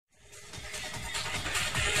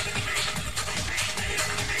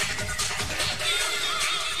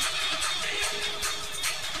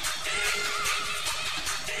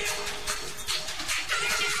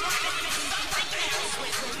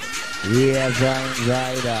Yes, I'm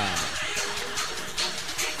Rider.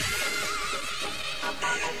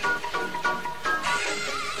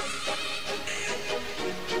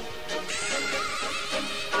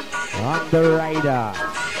 On the Rider.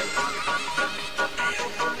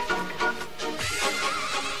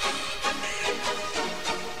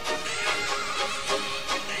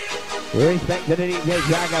 Respect to the DJ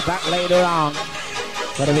Jagga, back later on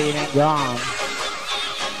for the evening gone.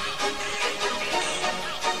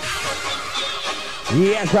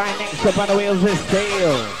 Yes, right next up on the wheels is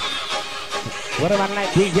steel. What about like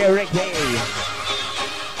DJ Rikkee?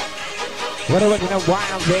 What about in a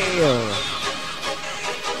wild deal?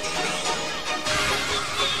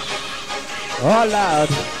 Oh Lord.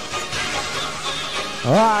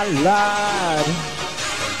 Oh Lord.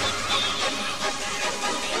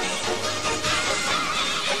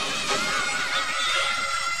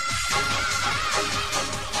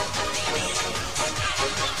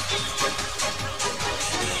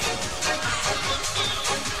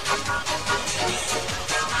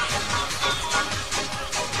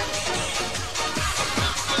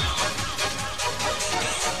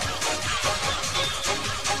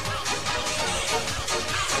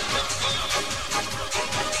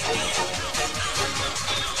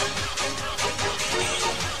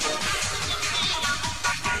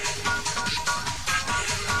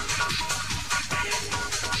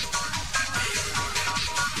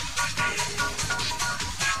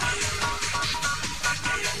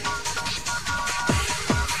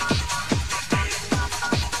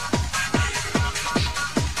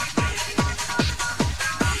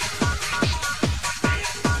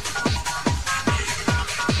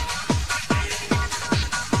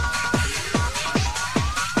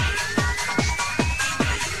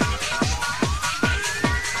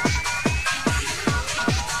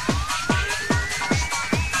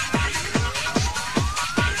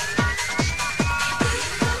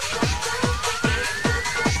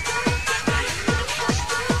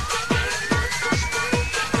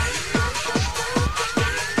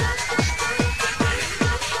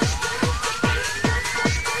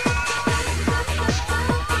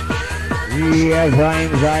 Yes,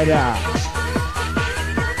 I'm Rider.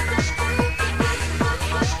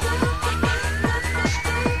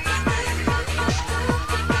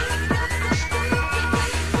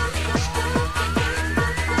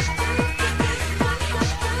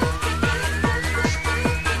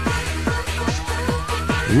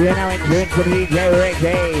 You're now in tune to DJ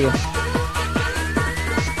Rikkee.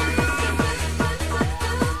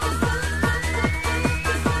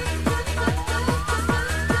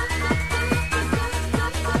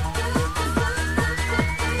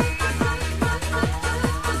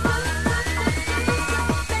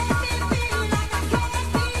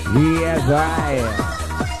 Yes, I.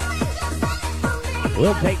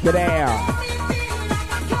 We'll take you there.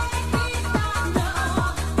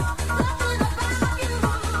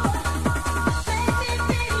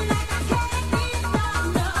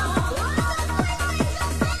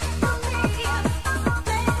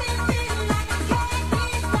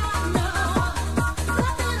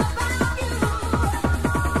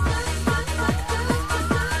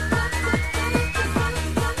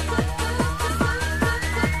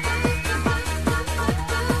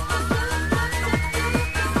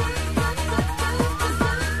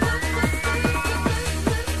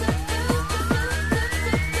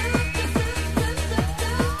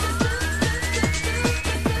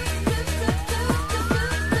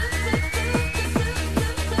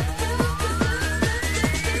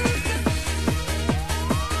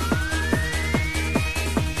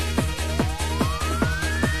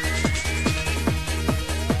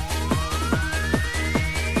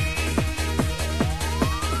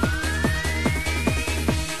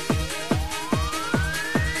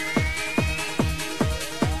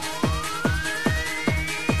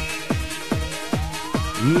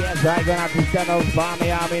 Yes, I gonna have to stand up for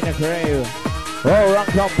me, I'm in the crew. Oh,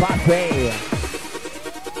 rock on Passe.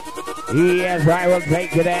 Yes, I will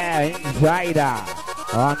take you there, Insider,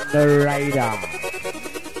 on the radar.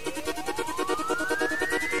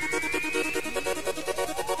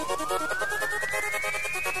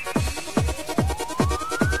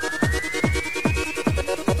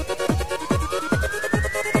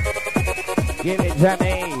 Give it to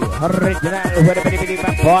me, original, with a bitty bitty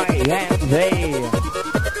bad boy, Anthems.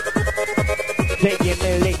 Taking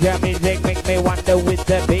me lick your music, make me wonder with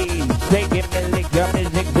the beat. Taking me lick your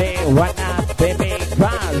music, say, why not, baby?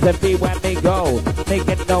 Cause everywhere me go, make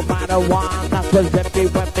it no matter what. Cause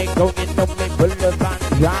everywhere me go, you know me full of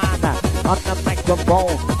sunshine. On the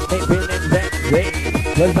microphone, me feeling sexy.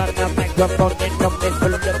 Cause on the microphone, you know me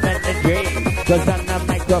full of energy. Cause on the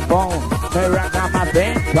microphone, microphone. Me rock on my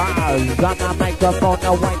fingers on the microphone.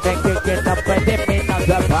 No one can kick it up and hit me on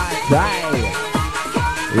the party.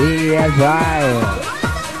 Yes, I.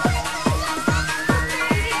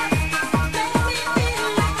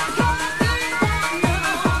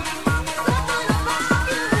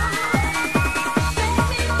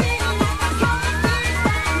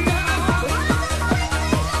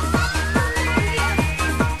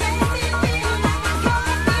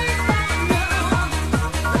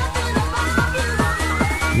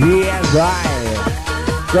 Yes,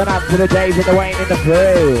 right. Going up to the Dave and the Wayne and the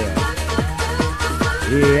crew.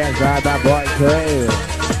 Yes, right, my boy crew.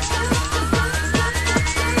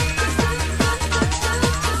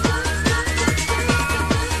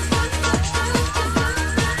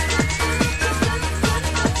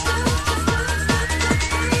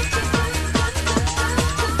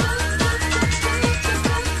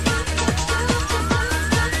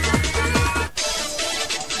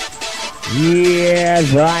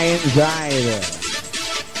 Yes, right inside.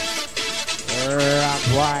 Rock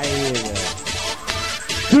wide.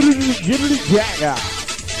 Jagga.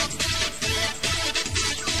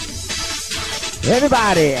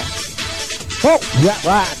 Everybody. Oh, that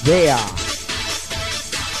right there.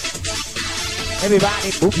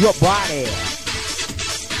 Everybody move your body.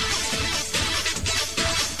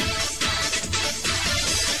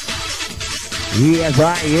 Yes,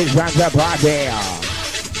 right, it's on the party.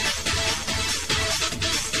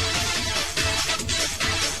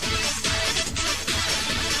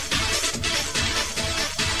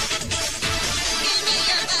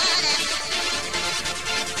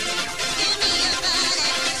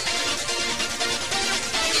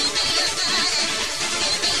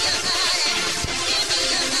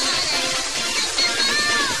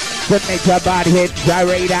 To make your body hit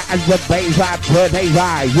gyrate as the bass vibe put a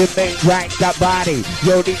vibe. You make right the body.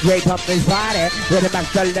 Yo, DJ pump this body. Let it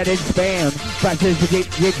master, let it spin. Buses to get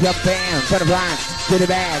your band. To the front, to the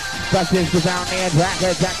back. Buses to sound and track.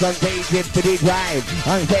 Attack on stage, it's the drive.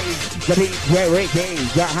 On stage, the DJ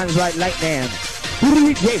Rikkee. Your hands like lightning.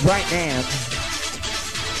 DJ right now.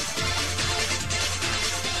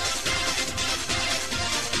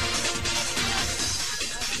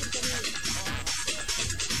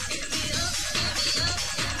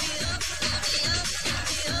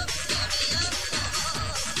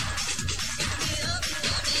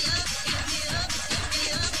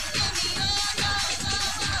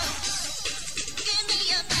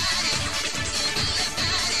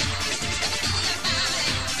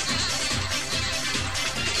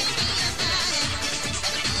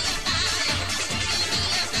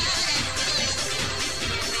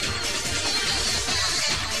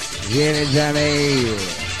 Give it to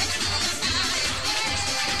me.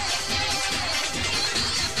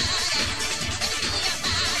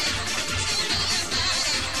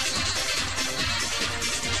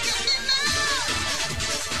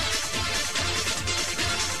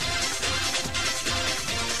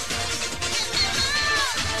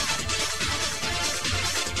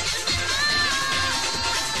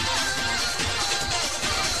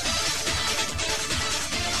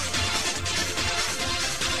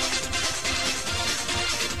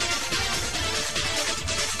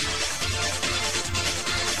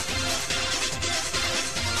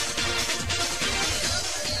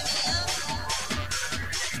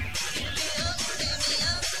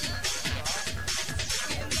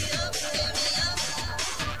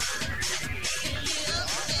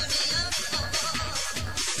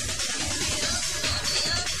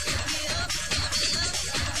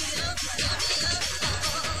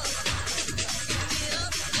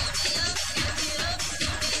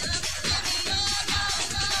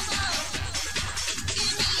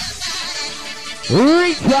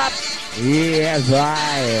 Reach up. Yes,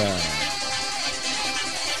 I.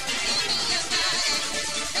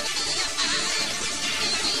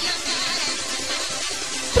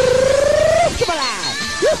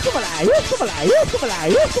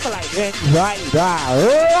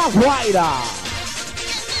 Rock Rider.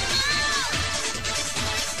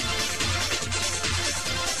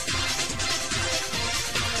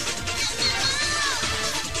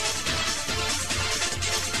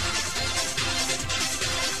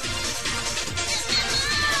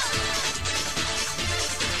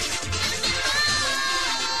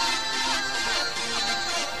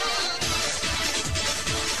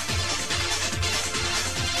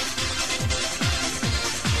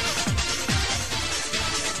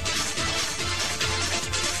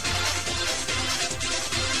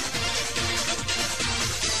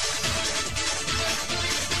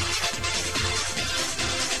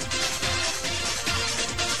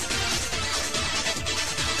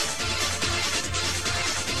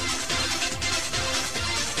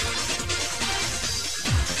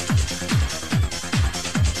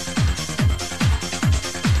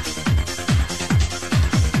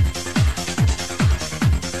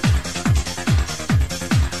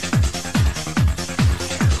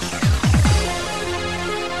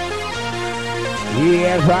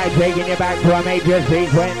 Yes, right, taking you back to a major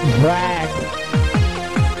sequence track.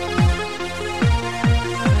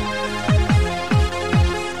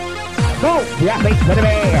 Oh, yeah, beat to the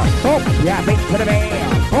bear. Oh, yeah, beat to the bear.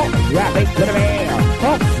 Oh, yeah, beat to the bear.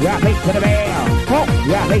 Oh, yeah, beat to the bear. Oh,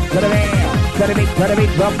 yeah, beat to the bear. To the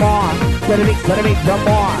beat some more. To the beat some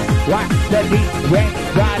more. Watch the DJ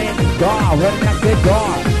got in the door. Running up the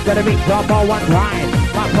door. To the beat some more one time.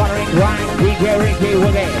 My partner in grind. DJ Rikkee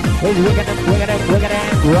Wicked. He's wicked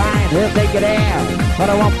and grind. He'll take it there. On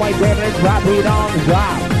a one-way bed, let's drop it on the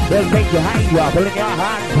drop. He'll take you higher. Fill in your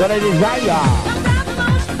heart for the desire.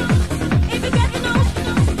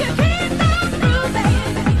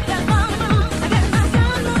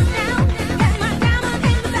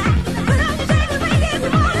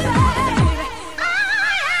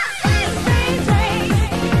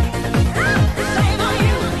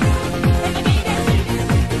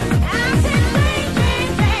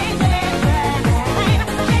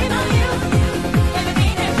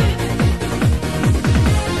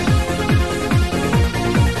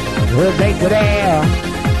 We'll take it air.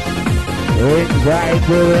 It's right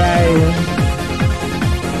to rain.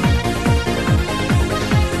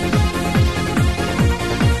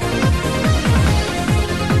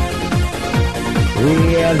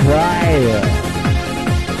 Yes, right.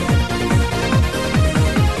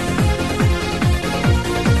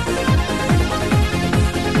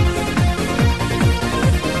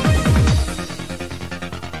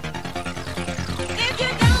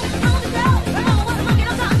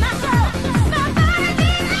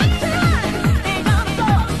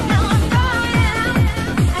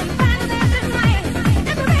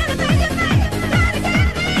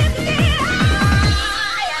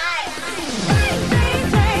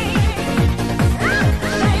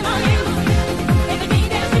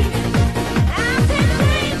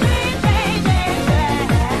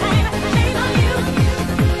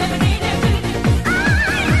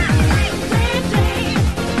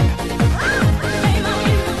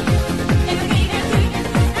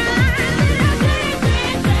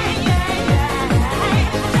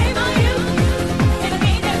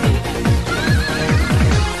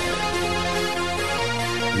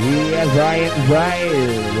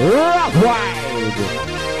 Rock wide.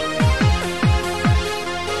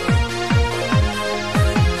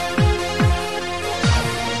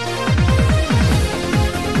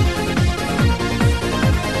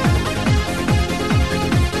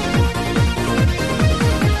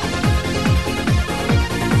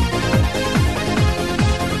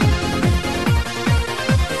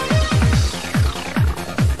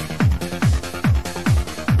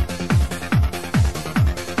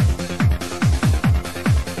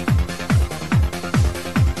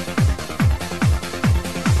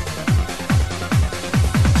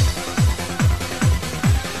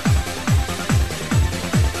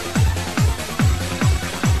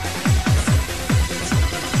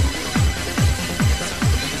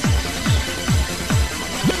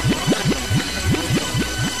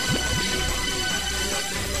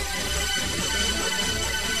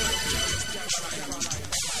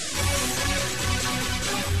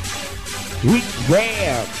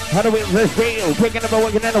 There, how do we feel? Kicking up,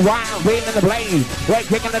 working in the wild, being in the blaze. Right,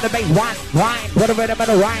 kicking in the bass, one, put a rhythm in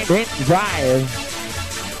the right, hit, drive.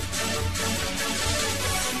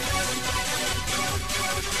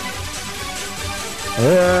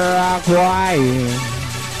 Rock wide.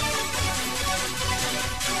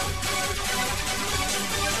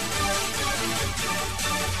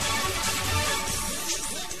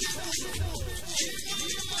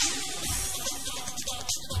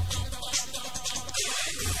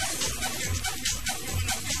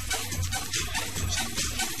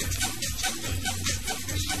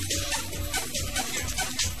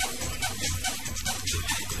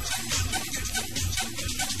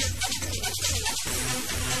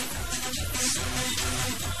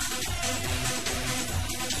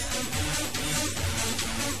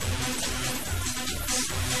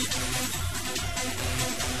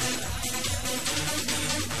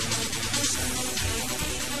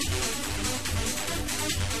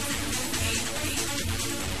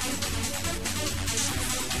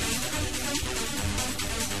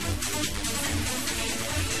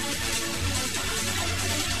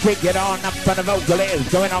 Kick it on up for the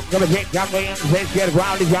vocalist, going on to the big guns, let's get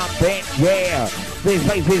rowdy jumping, yeah. This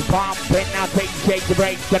place is pumping, now take shake the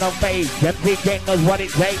brakes and on face. MC King knows what it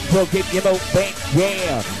takes, we'll keep you moving,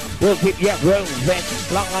 yeah. We'll keep you grooving,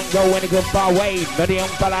 long ago when it goes far away. But the young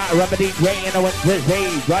fella, rubber DJ and I went to see.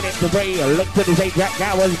 Got it to free, look to the stage,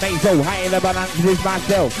 Jagga was made so high, the balance is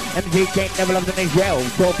myself. MC King never loved the next gel,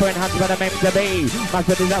 so for enhancement I'm meant to be.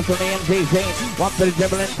 Master disaster on the MC scene, one for the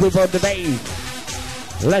dribble and two for the bass.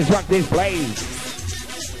 Let's rock this place.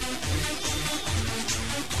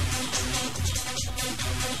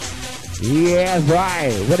 Yes,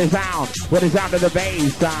 right. With the sound. With the sound of the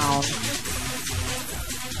bass sound.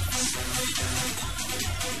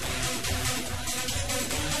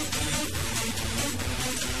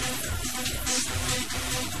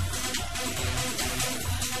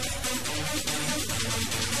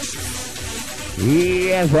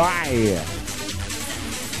 Yes, right.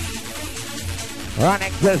 On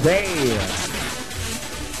ecstasy.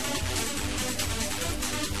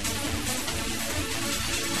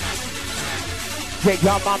 Take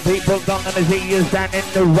on my people, don't wanna see you standing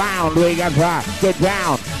around. We got to get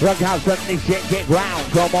down. Look how suddenly shit get round.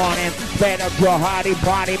 Come on and sped up your hearty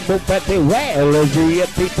party, move everywhere. Let's see your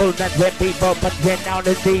people, that's it, people punching out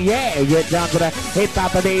in the air. Get down to the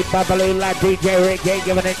hip-hop-a-dee, babaloo, like DJ Rikkee,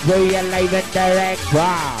 giving it to you live and direct.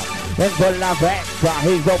 Wow. And full of extra,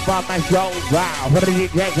 he's over my shoulder. What a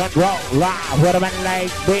DJ control, what a man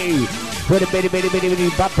like me. What a bitty,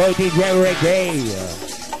 bumpo DJ Rikkee.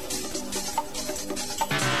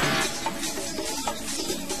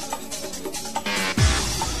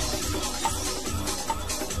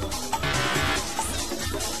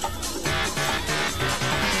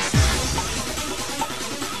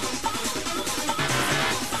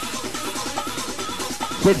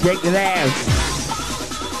 So take the dance.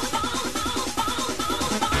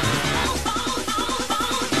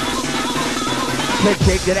 So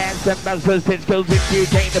take the dance and muscles and skills if you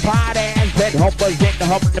take the party. Said home was in the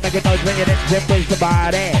home to make a noise when you didn't embrace the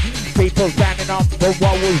body. People standing up for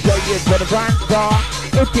what will show you to the front door.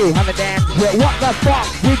 If you have a dance, what the fuck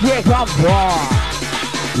did you come for?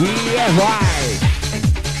 Yeah, right.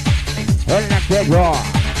 And that's it, raw.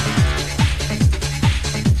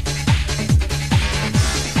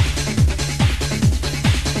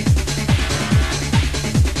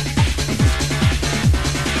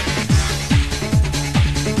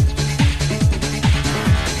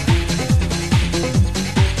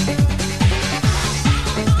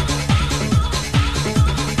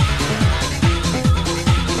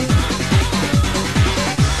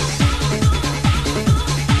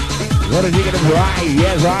 What is he gonna try?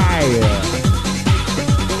 Yes, right.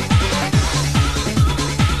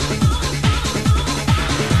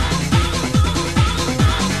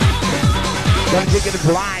 What is he gonna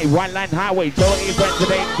fly? One line highway. Tell your friends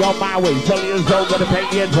today, go my way. Tell your soul gonna pay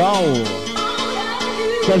your toll.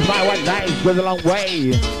 Cause my one night goes a long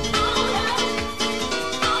way.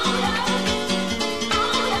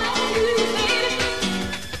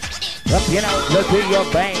 Up, you know, look to your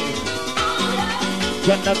veins.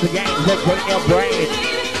 Getting up the game, that's in your brain.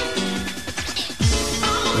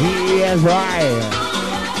 Yes, right.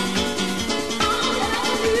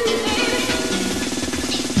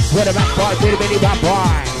 What about boy, bitty bitty bop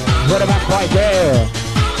boy? What about boy two?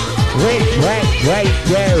 Wait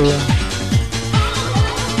two.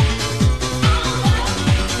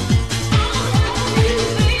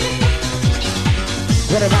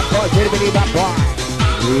 What about boy, bitty bitty bop boy?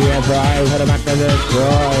 Yes, right. What about the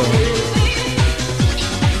boy?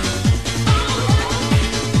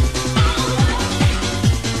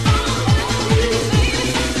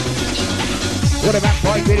 What about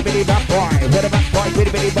boy, bitty bitty bop boy? What about boy,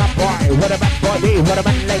 bitty bitty bop boy? What about boy B? What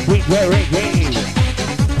about like we were Rikkee?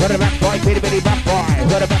 What about boy, bitty bitty bop boy?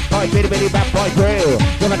 What about boy, bitty bitty bop boy crew?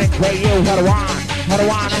 Give it and play you, what I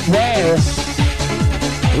want and where?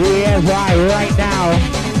 Yes, right now.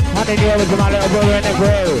 100 years with my little brother in the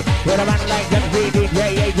crew. What about like MC,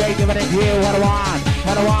 DJ, AJ, give it and you, what I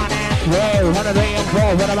want and where? 1, 2, 3, and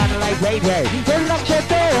 4, what about like AJ? Good luck to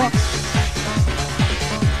do.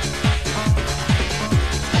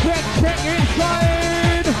 Check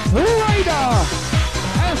inside Raider.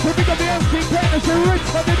 As we pick up the MC Kane, it's a rich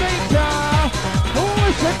for the nature.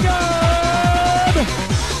 Listen good.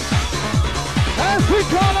 As we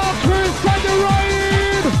call our crew inside the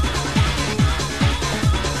raid.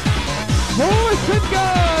 Listen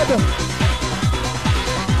good.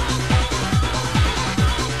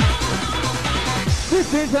 This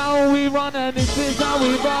is how we run and this is how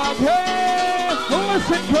we rock. Hey,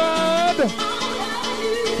 listen good.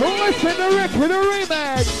 Listen to Rick with a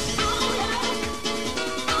remix.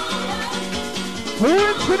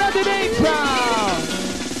 Listen at the danger.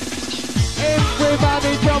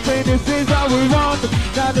 Everybody jumping, this is how we run.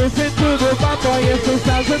 Now listen to the Papa, yes, this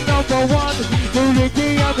is the number one. The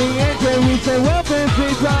Rikkee and the Ajay, we say weapons we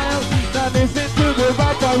trial. Now listen to the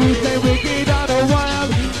Papa, we say Rikkee down a while.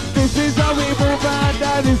 This is how we move on,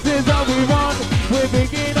 now this is how we run. We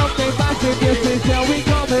begin up the massive, yes, this is how we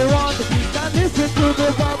come and run. Now listen to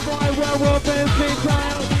the Papa, where weapons we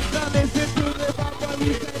trial. Now listen to the Papa,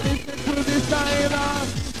 we say listen to the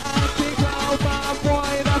style.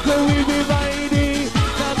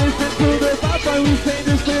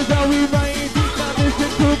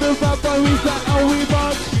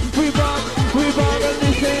 We want to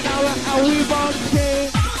listen now and we want to.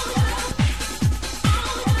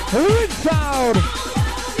 Inside.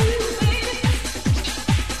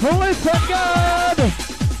 Listen good.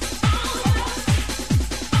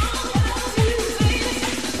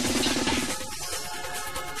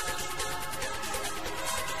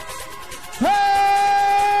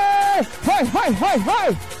 Hey! Hey, hey, hey, hey!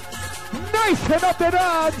 Nice hit up the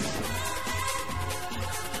dance.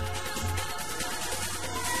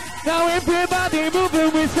 Now everybody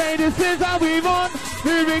moving, we say this is how we want.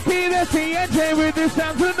 We Rikkee, that's the Ajay with the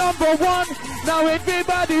sound to number one. Now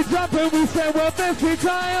everybody jumping, we say, well, best we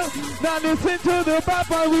try. Now listen to the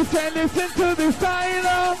papa, we say, listen to the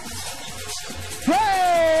style.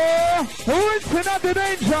 Hey! Who's another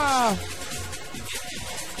danger?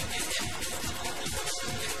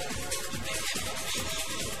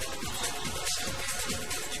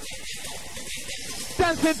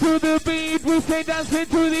 Dancing to the beat, we say dancing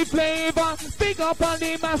to the flavor. Big up on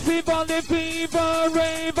the massive, on the fever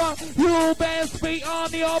raver. You best be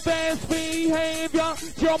on your best behavior.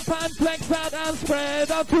 Jump and flex out and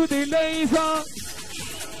spread out to the laser.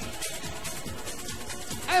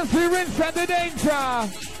 As we rinse at the danger.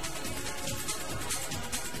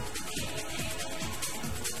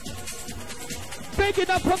 Big it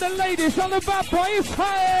up on the ladies, on the bad boys'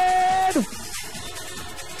 head.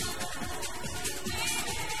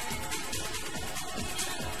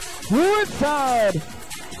 Inside.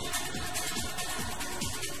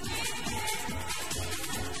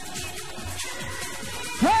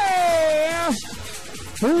 Hey!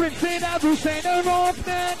 Who is it that we say no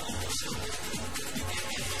movement?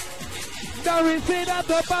 Now we say that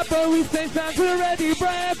the papa we say sounds already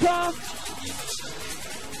break off.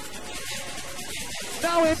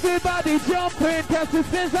 Now everybody jumping, cause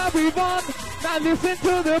this is how we want. Now listen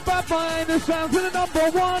to the papa and the sounds of the number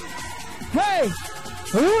one. Hey!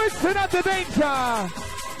 Who is it at the danger?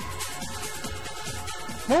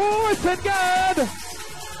 Who is it good?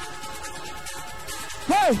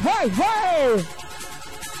 Hey, hey, hey!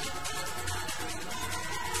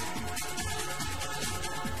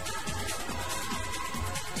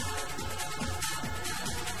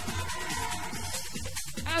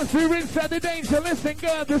 As we rinse at the danger, listen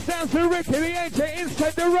good, the sounds of Rikkee, the Ajay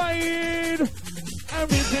inside the raid.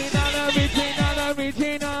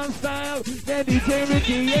 Original style. Then DJ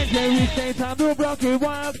Rikkee, Ajay, we say time to rock it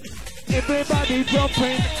wild. Everybody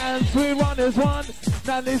jumping as we run as one.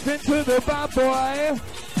 Now listen to the bad boy.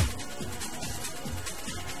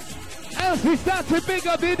 As we start to pick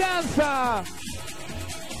up the dancer.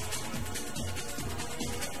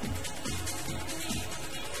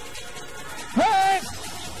 Hey!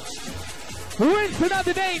 Rinse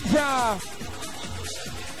another danger.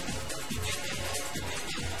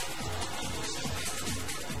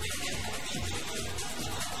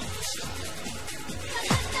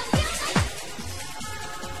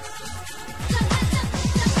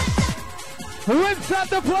 Rinse out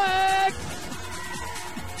the flag.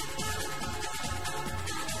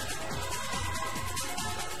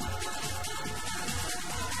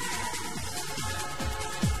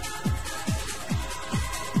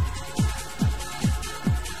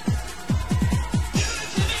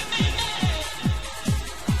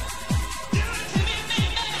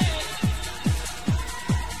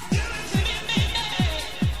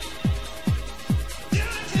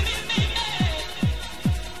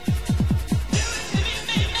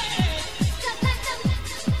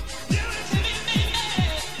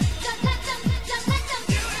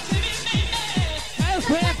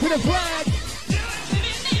 The flag.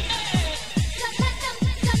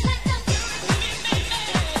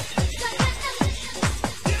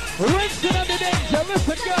 Winston under danger,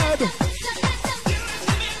 listen good.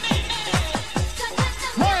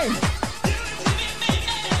 Hey!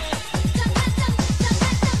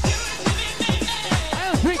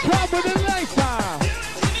 As we come with the lighter.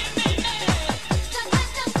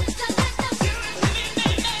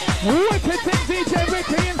 Wicked things, DJ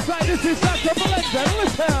Rikkee inside. This is such a blender.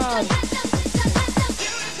 Listen.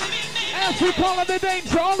 As we call on the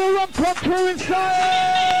danger, all the rum club crew inside.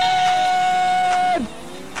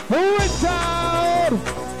 Who is out?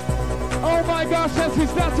 Oh my gosh, as we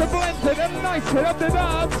start to blend it and nice it up the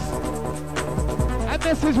dance. And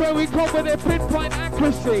this is where we come with a pinpoint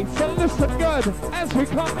accuracy. So listen good as we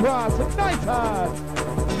come across. Nice hard.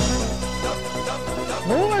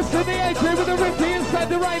 Listen the Ajay with the Rikkee inside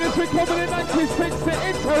the rain as we come with a 96 to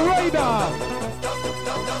Inter Radar.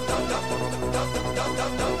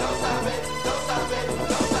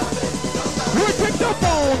 We pick the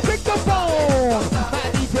phone. My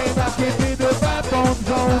DJ rocking with the backbone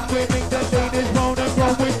zone. We make the ladies moan and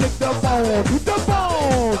groan. We pick the phone.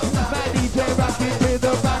 My DJ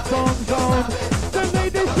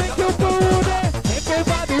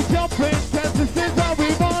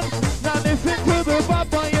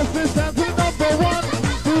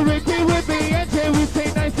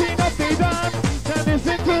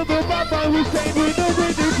the bumper, we say we do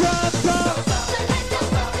with the drum.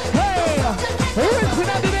 Hey, rinsing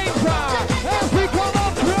out the danger. As we come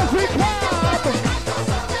up, as we come.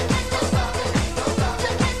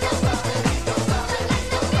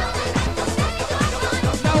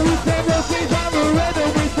 Now we say we'll see Jagga red,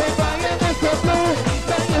 and we say fire, Mr. Blue.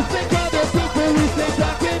 Then you think of the people, we say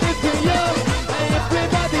talking it to you. And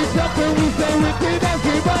everybody jumping, we say Rikkee, that's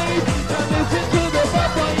we right. Now listen to the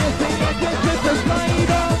bumper, you see it just hit the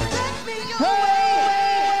slider. Hey,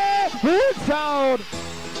 it's out.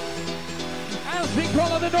 As we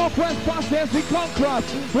call on the Northwest Posse, as we come cross,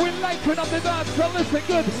 we lighten up the dance, so listen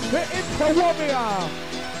good, it's the warrior.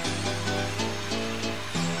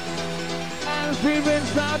 As we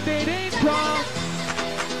rinse out the danger.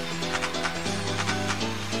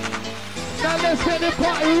 Now listen to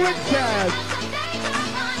party rinses.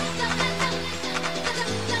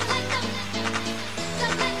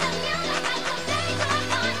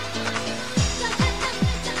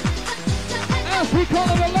 As we call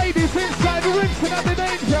on the ladies inside, rinsing out the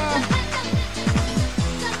danger.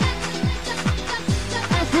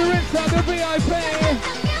 As we rinse out the VIP.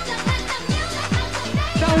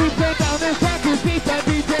 Now we play down the track to see that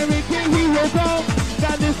DJ Rikkee, he will go.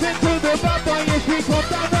 Now listen to the bad boy, yes, we come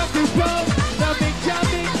down rock the show. Now big jam,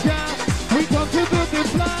 we come to do the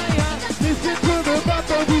flyer. Listen to the bad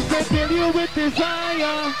boy, we say fill you with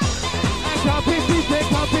desire. And copies, we say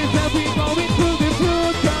copies, and we go into the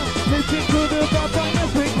future. Listen to the bad boy,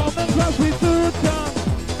 yes, we come and cross with suture.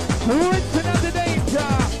 Rinsing out the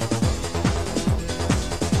danger.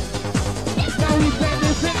 Now we say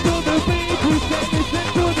listen to the beat, we say listen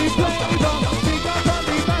to the flavor. Big up on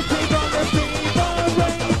the massive on the fever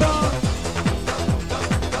raver.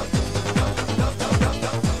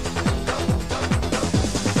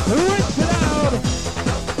 Rinse it out.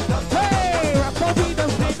 Hey, rapper, we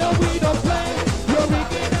don't say no, we don't play. You're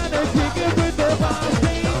rigging and a chicken with the boss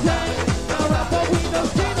DJ. Now rapper, we don't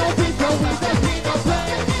say no, we don't see no play.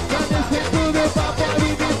 Now listen to the papa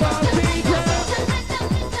with the boss DJ.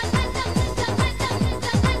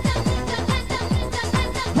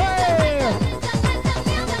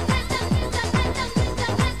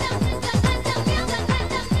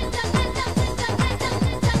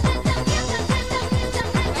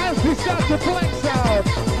 We start to flex out.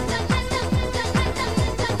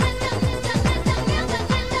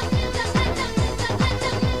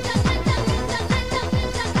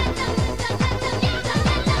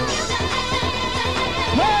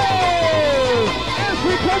 Hey! As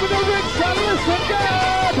we come to the rinse out, listen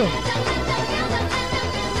good.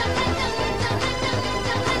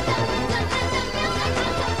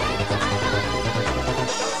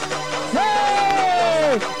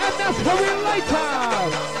 Hey! And that's how we later.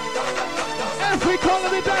 As we call it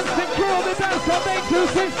the dancing crew, the dance on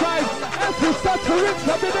 826 as we start to rinse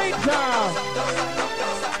up the danger.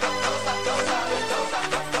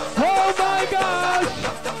 Oh my gosh!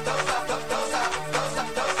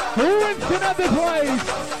 Rinsing up the place.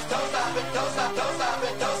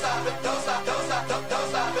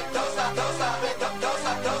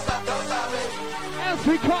 As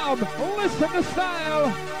we come, listen to style.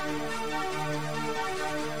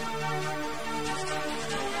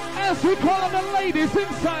 As we call on the ladies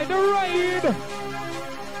inside the raid.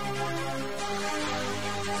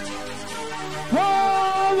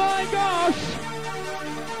 Oh my gosh!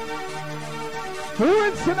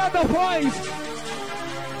 Rinsing out the place.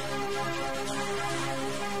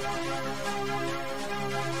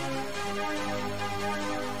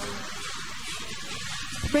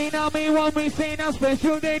 Me now me want me say now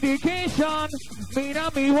special dedication. Me now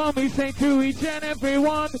me want me say to each and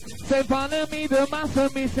everyone. Say follow me the master,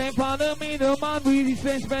 me say follow me the man. We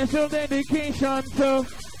say special dedication to.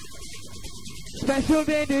 Special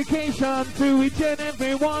dedication to each and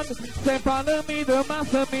every one. Say follow me the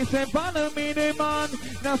master, me say follow me the man.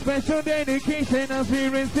 Now special dedication as we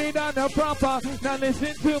rinse it on the proper. Now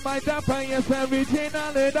listen to my dapper, yes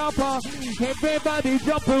original and dapper. Everybody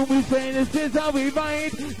jumping, we say this is how we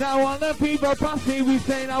ride. Now all the people passing, we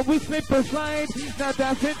say now we slip and slide. Now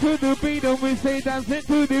dance into the beat and we say dance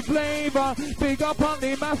into the flavor. Big up on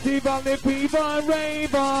the massive, on the people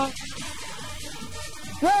raver.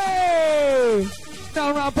 Hey!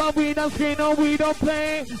 Now rapper, we don't screen or we don't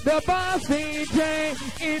play. The boss DJ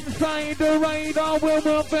inside the radar will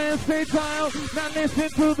move versatile. Now listen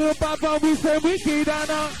to the papa, we say wicked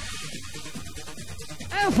and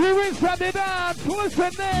as we rinse at the dance,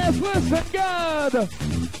 listen this, listen good.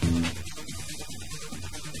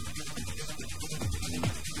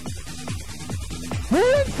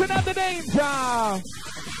 Rinsing at the danger.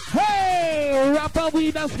 Hey, rapper,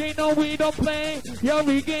 we don't skate, no, we don't play. Yo,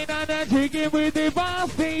 we get energy, get with the boss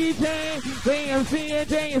DJ. VMC and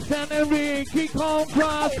Jay, Stan and Rikkee, come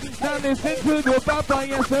cross. Now listen to the papa,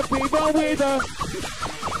 yes, the people with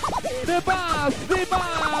the boss, the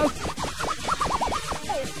boss.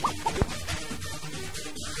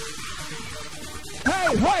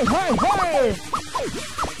 Hey, hey, hey, hey.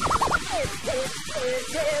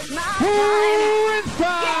 Who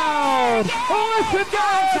inside? Who is it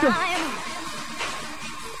good?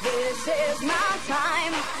 This is my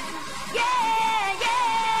time. Yeah,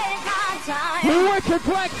 yeah, my time. Who is it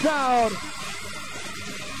flex out?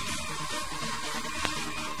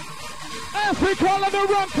 As we call on the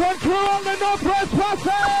run control and no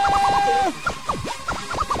trespassing.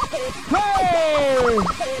 Hey!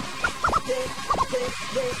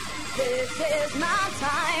 This is my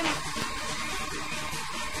time.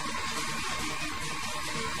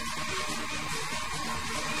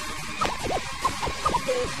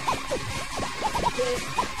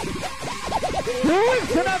 Who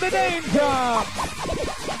is another danger?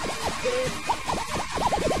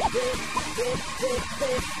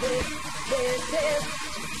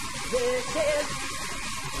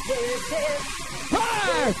 This is 5,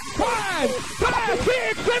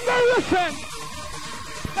 6, and now listen.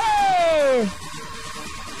 Hey!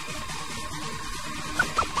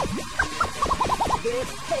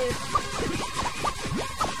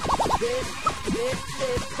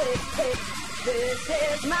 This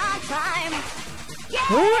is my time. Yeah,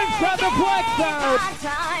 who inside the flex out? My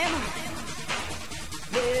time.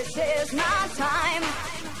 This is my time.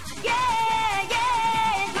 Yeah,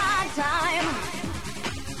 yeah, my time.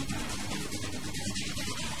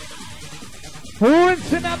 Who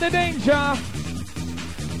is another danger?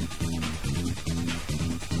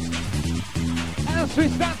 As we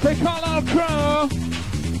start to call our crew.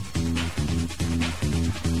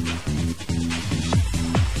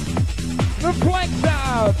 The flex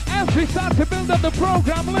out. As we start to build up the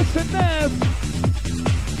program, listen this.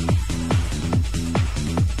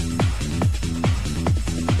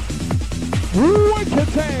 Wicked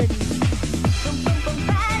thing.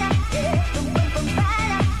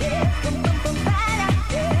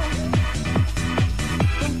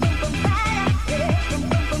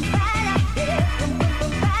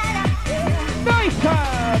 Nice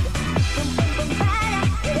time.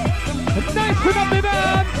 Nice put up the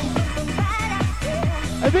dance.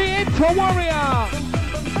 The intro warrior.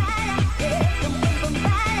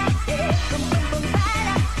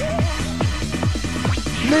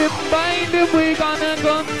 Live by them, we gonna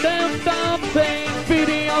gun them dancing.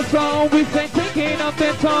 Video song, we say taking up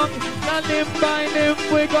the tongue. Now live by them,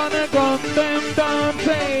 we gonna gun them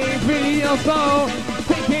dancing. Video song,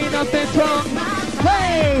 taking up the tongue.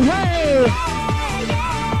 Hey, hey.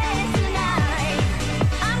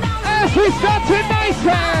 As we start tonight,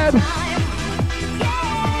 said.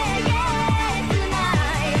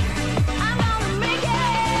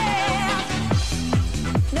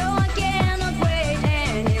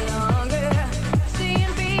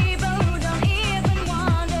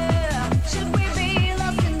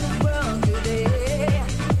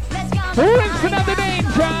 Who is another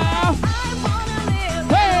danger?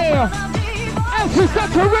 Hey! As we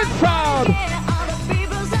start to rinse out.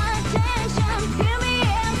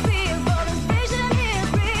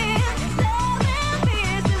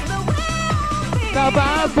 Now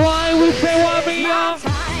bad boy, we say warrior.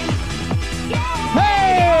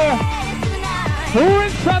 Hey! Who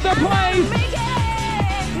inside the place?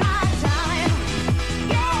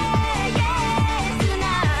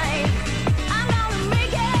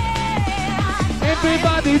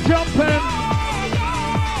 Everybody jumping.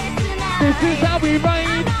 This is how we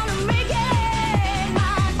ride.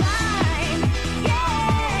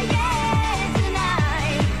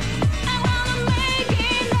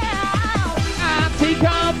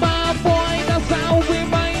 Antica, my boy, that's how we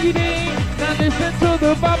ride it. Now listen to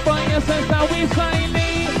the papa, yes, that's how we sign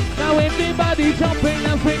it. Now everybody jumping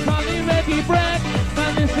as we call it ready break.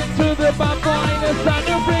 Now listen to the papa, that's how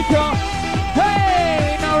the breaker.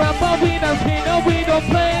 Hey, now rapper, we don't skate, no, we don't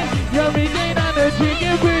play. You're regain energy,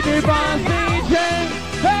 get with the boss DJ.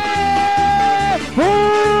 Hey, who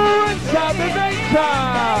inside the nature?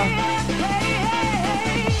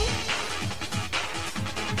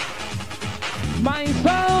 My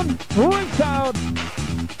sound, who inside?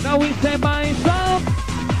 Now we say my sound.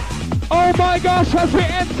 Oh my gosh, as we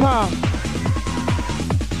enter.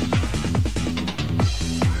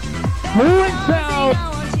 Who inside?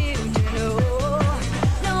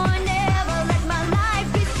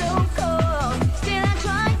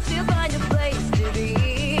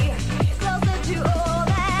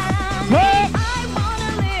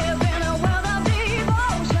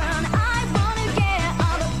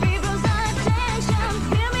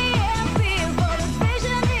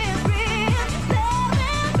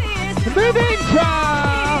 The danger!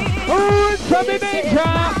 Oh, it's the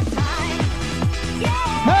danger!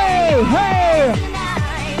 Hey, hey!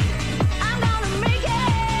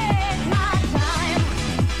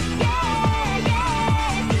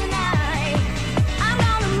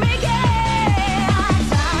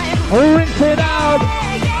 Rinse it out!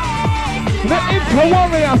 The Inter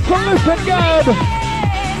Warrior, so listen good!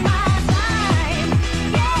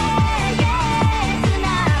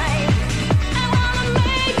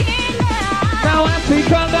 Now I see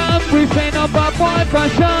color, we say no bad boy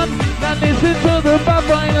fashion. Now listen to the bad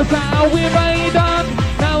boy, that's how we ride on.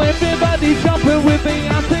 Now everybody jumping with me,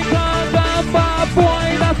 I see color, bad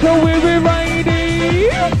boy, that's how we be riding.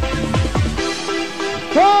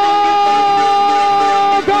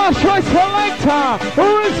 Oh gosh, right selector,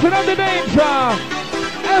 listen to the danger.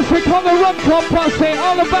 As we call the run top posse,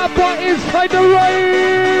 all the bad boy inside the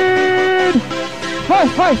raid. Hey,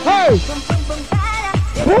 hey, hey!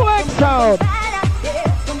 Full X out.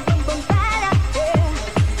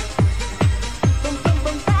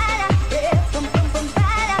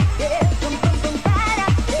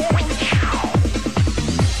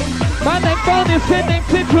 My neck bone is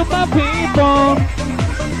connected to my people.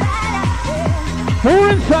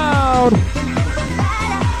 Rinse out.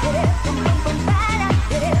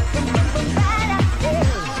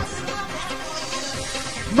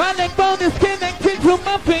 My neck bone is connected to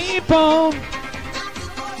my people.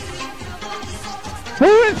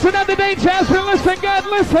 Rinse out the danger. So listen good,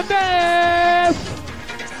 listen this.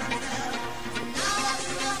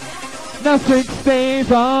 Now 6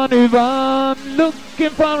 days on a run,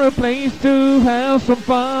 looking for a place to have some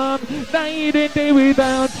fun. Night and day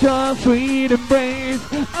without your sweet embrace,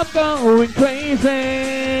 I'm going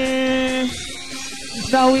crazy.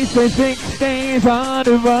 Now we say 6 days on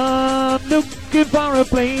a run, looking for a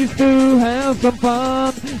place to have some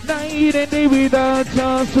fun. Night and day without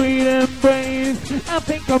your sweet embrace, I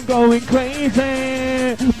think I'm going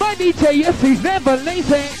crazy. My DJ, yes, he's never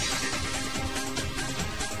lazy.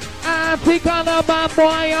 I think on a bad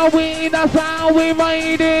boy, are we, that's how we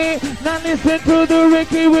ride it. Now listen to the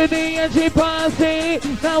Rikkee with the Ajay posse.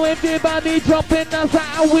 Now everybody jumping, that's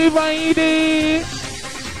how we ride it.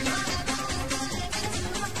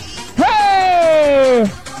 Hey!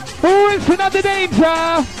 Who is another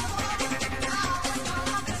danger?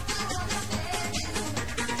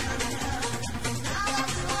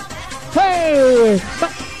 Hey!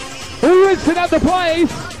 Who is another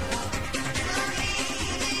place?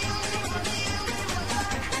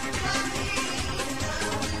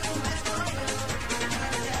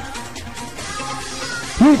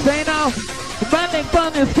 We say now, running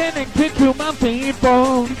fun is connected to my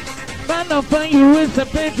people. Man of you is a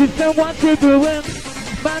bitch, so what you doing?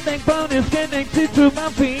 Running fun is connected to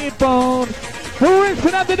my people. Who is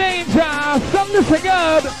another danger? Some listen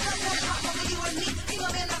good.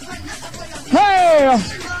 Hey!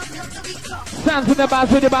 Sounds with the boss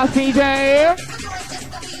DJ.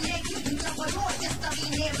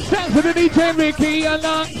 Sounds with the DJ Rikkee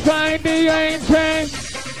alongside the Ajay.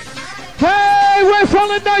 Hey, where's all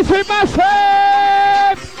the nicey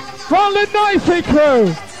massive? All the nicey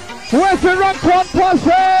crew. Where's the rock on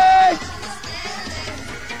posse?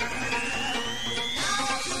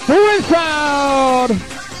 Who is out?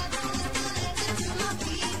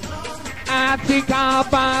 I think I'm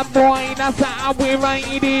bad boy, that's how we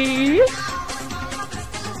ride it.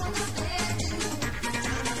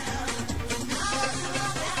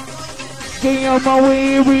 Get on my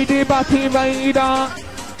way with the body rider.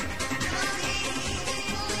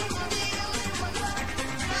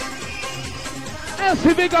 Let's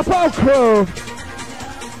big up our crew.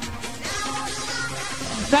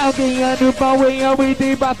 Now the other way with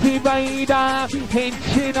the body rider.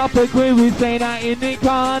 Hinching up a crew, we say that in the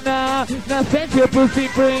corner. Now set your pussy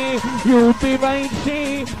free, you'll be right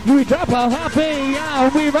she. We drop a happy, yeah,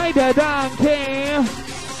 we ride a donkey.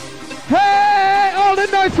 Hey, all the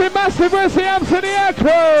noisy massive, where's the amps in the air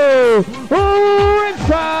crew? Ooh,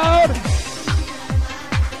 inside.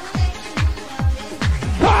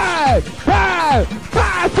 5, 5,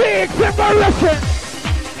 5, 6, evolution.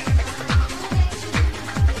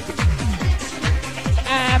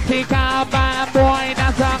 Think I'm bad boy,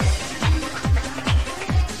 that's up.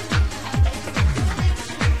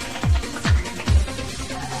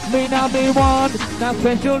 May not be one, not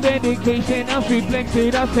special dedication, I'll reflex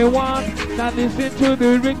it as the one. Now listen to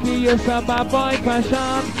the Rikkee, yes, I'm bad boy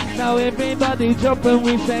passion. Now everybody jump and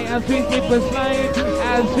we say as we slip a slide,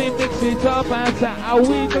 as we mix it up, as how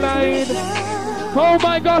we glide. Oh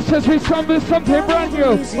my gosh, as we come with something brand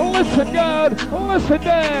new. Listen good, listen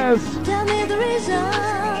this. Tell me the reason.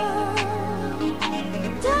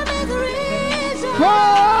 Tell me the reason.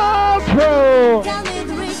 Oh,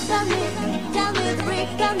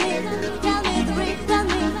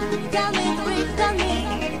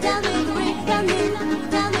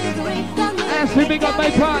 As we got my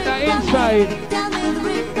partner inside.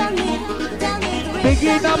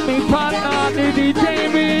 Picking up my partner, the DJ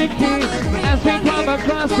Rikkee. As we come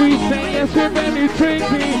across, we say yes, we're very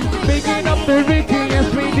tricky. Picking up the Rikkee, yes,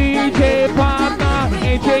 we DJ partner.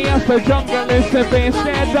 AJ as the jungle is the bass,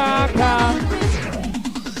 they're darker.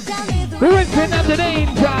 We're rinsing up the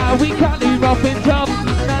danger, we can't leave up in top.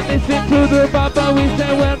 Now listen to the baba, we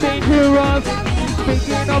say we're dangerous.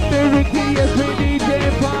 Picking up the Rikkee, yes, we DJ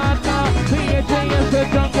partner. The AJ as the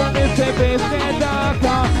jungle is the bass, they're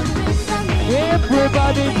darker.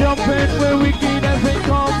 Everybody jumping where we get as they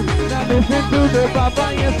come. Now listen to the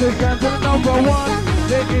baba, yes, the jungle number one.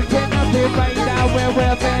 They can take up the right now where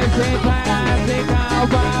we're facing classic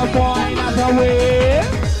cowboy boy, not the way.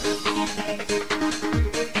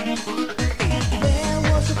 There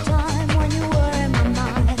was a time when you were in my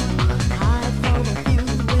mind. I thought of you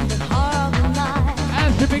in the heart of the night.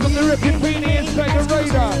 As to pick up the Rikkee Beanie inside the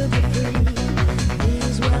radar.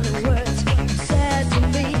 These were the words you said to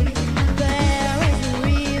me. There is no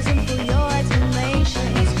reason for your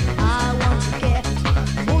explanations. I want to get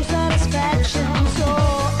full satisfaction, so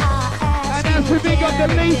I asked. And as we pick up the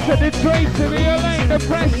Lisa, the Tracy, the Elaine, the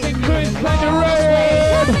Preston crew inside the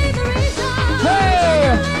road.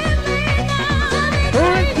 Hey!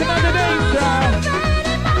 We're into another danger.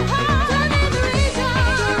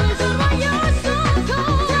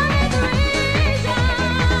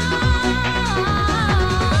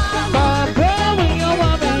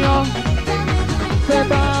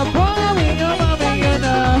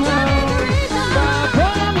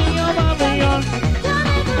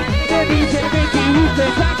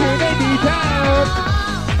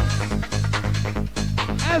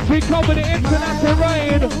 As we cover the international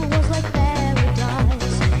raid. It was like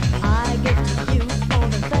paradise. I get to you for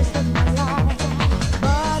the rest of my life.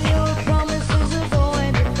 But your promises are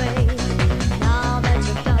going to fade. Now that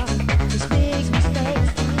you've done this big mistake,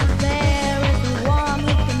 there is no one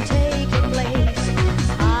who can take your place.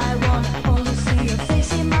 I want to only see your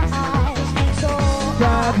face in my eyes. So I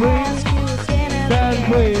ask you again and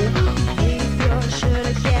again, if you're sure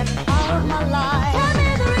to get out of my life. Tell me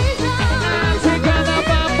the reason.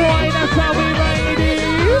 Boy, that's how we ride it.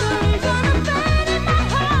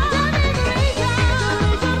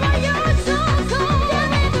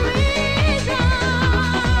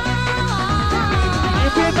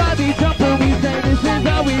 Everybody jumping, we say this is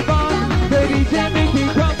how we run. Baby, Jimmy,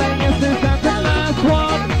 keep coming, yes, this is the last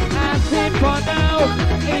one. That's it for now,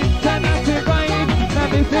 it's an active ride. Now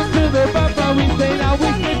listen to the bumper, we say now we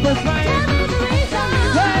slip a slide.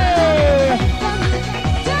 Hey!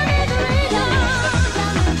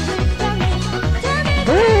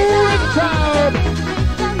 Crowd.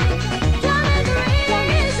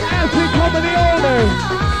 As we come to the order.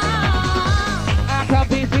 I can't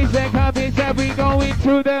be said we going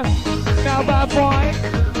through the now bad boy.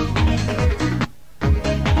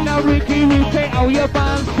 Now Rikkee we say oh your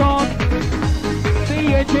band song. The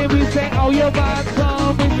AJ we say oh your band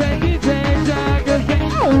song. We say DJ Jagga say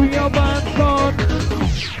oh your band song.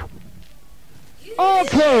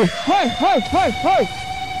 Okay, hey.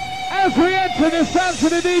 As we enter the stand for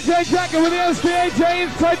the DJ Jagga with the SDAJ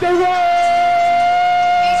inside the road.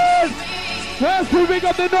 As we big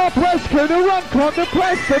up the Northwest crew, the Runcorn, the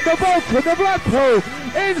Preston, the Bolton, the Blackpool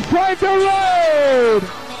inside the road.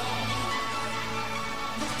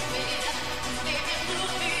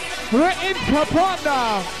 We're into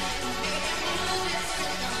partner.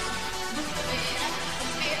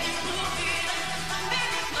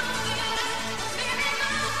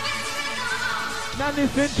 Now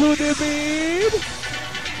listen to the beat.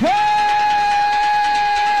 Hey!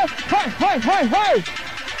 Hey!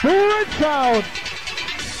 Forward sound.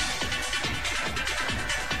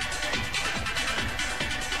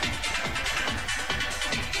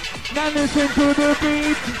 Now listen to the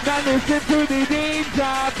beat. Now listen to the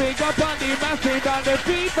danger. Pick up on the massive on the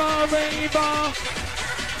people rainbow.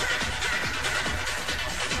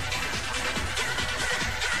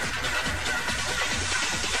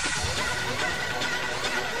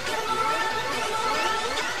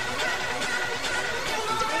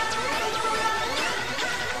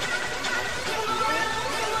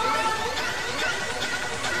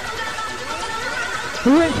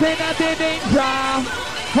 Rinsing at the danger.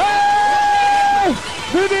 Hey!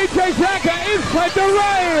 The DJ Jagga inside the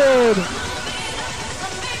raid.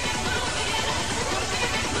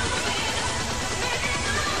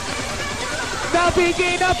 Now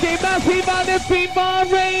begin up the massive on the people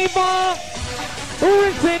rainbow.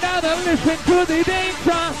 Listen out and listen to the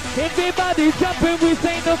danger. Everybody jumping, we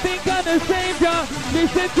say nothing gonna save ya.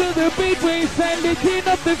 Listen to the beat, we say lifting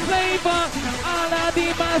up the flavor. All of the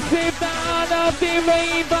massive, all of the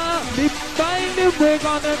raver. The mind we're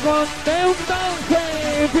gonna go down, down,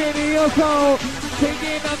 say video soul.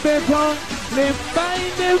 Taking up the tongue. The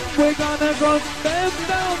mind we're gonna go down,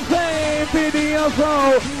 down, say video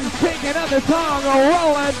soul. Taking up the tongue,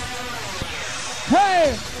 rolling.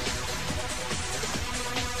 Hey!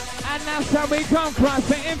 And that's how we come across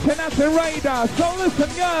the international radar. So listen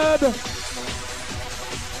good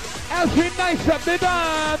as we nice up the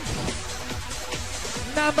dance.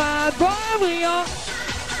 Number warrior.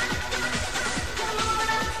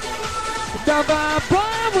 Number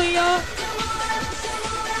warrior.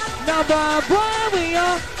 Number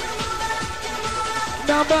warrior.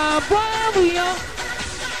 Number warrior.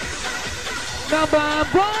 Number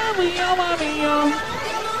warrior, warrior.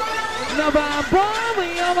 Number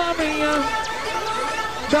warrior, warrior.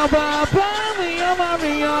 Number warrior,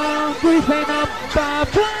 warrior. We say number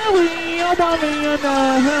warrior, warrior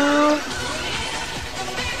now.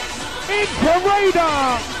 Into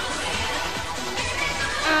radar.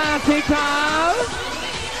 Article.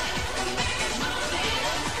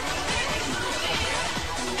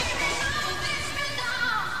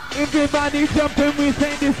 Everybody jumping, we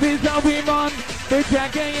say this is how we run. The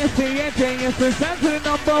Jagga is the Ajay is the center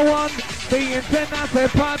number one. The international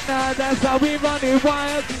partner, that's how we run it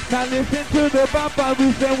wild. Now listen to the papa,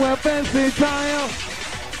 we say we're versatile.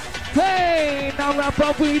 Hey, now rap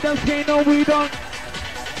up, we don't say no, we don't.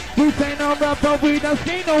 We say no rap up, we don't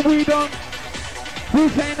say no, we don't. We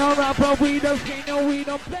say no rap up, we don't say no, we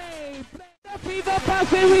don't play. The fever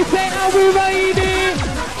passing, we say now we ready.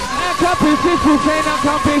 Accomplices, we say now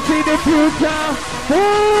accomplice in the future.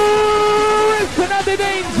 Ooh, it's another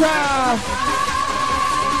danger.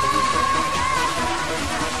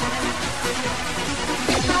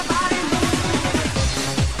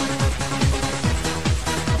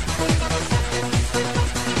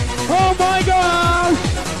 Oh my gosh!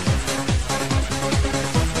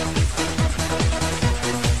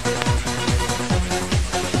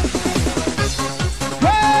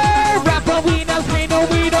 Hey, rapper, we don't say no,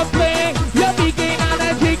 we don't play. You're begin and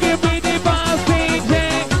I take it with the boss DJ.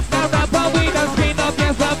 Now rapper, we don't say no,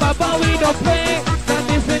 yes, rapper, we don't play. Now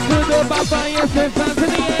listen to the papa, yes, it's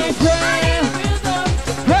Anthony Ajay.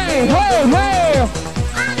 Hey, hey, hey!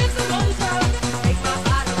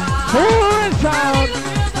 Who is out?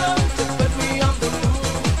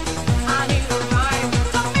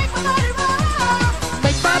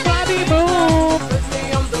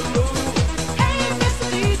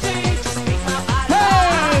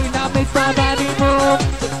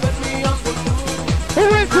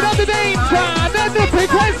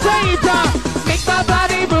 Make my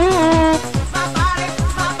body move.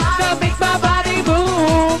 Now make my body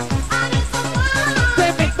move.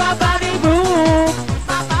 Say make my body move.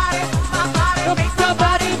 Now make my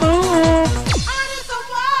body move.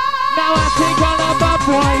 Now I take all of my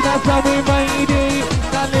boy, that's how we made it.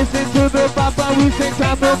 Now listen to the papa, we say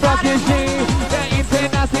time to rock and shake. The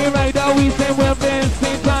international rider, we say we're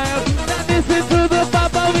versatile. Now listen to the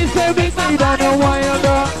papa, we say we made on a wild.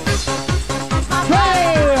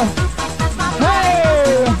 Hey!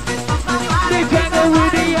 Hey! They tangle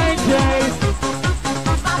with the Ajay.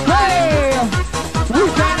 Hey! We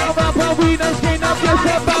stand up, papa, we don't stand up, yes,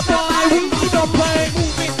 papa, we don't play.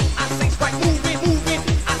 Moving, I say strike, moving, moving.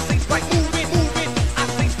 I say strike, moving, moving. I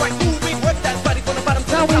say strike, moving. Work that body from the bottom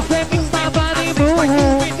to Now the we top. say make my body Strike, move.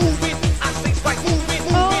 moving, moving. I say strike, moving,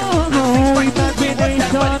 moving. Oh,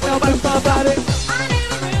 imagination of my body. I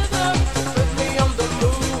need a rhythm to put me on the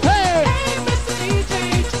move. Hey! Hey, Mr. DJ,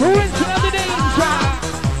 Who is the danger?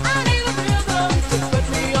 I need a rhythm to put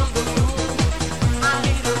me on the move. I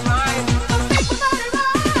need a rhyme to make my body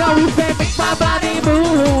rock. Now we say make my body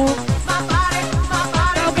move. My body,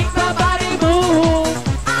 Now make my body move.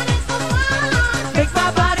 I need someone. Make my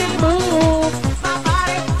body move. My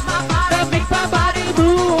body, Now make my body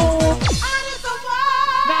move. I need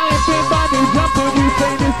someone. Now everybody jumping, we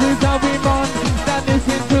say this is how we run. Now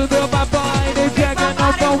listen to the papa, the Jagga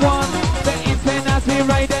number one. The international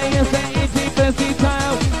rider is the Ajay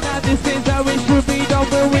versatile. Now this is how it should be done,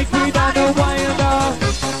 we're wicked on the wild.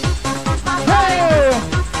 Hey!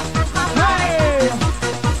 Hey!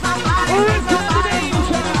 Who is the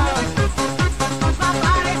danger?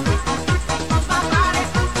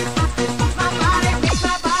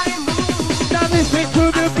 Now listen to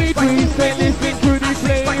the beat, we say listen to the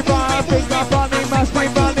flavor. Big up on the mass, my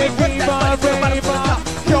body, raver.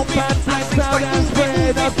 Jump and flex out and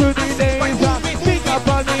spread out to the laser. Big up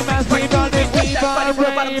on the mass, my body,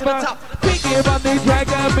 raver. Big it on the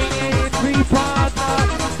Jagga, me and three partner.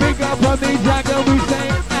 Pick up on the Jagga, we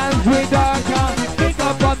sing as we darker. Pick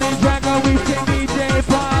up on the Jagga, we sing DJ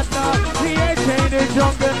partner. The Ajay the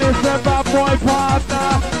jungle, this a bad boy partner.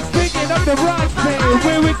 Picking up the rock team,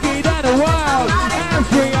 we're wicked and a wild. As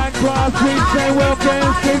we uncross, we say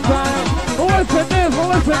welcome to time. Listen this,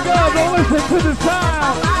 listen good, listen to the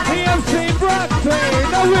sound. The MC Broxy,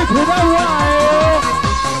 no wicked and wild.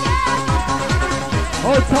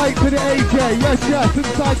 Hold tight to the AJ, yes, yes,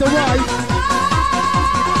 inside the right.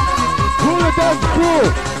 Cool the dance crew,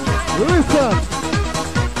 listen.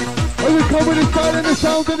 As we come with the style and the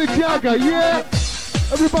sound of the Jagga, yeah?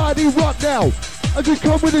 Everybody rock now. As we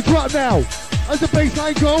come with the drop now. As the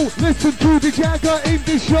bassline go, listen to the Jagga in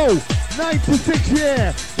this show. 9 to 6,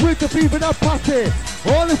 yeah, with the people that party.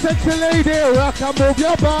 All the sexy lady, rock and move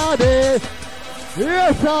your body.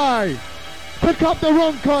 Yes, I. Pick up the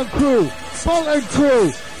Roncon crew. Bolton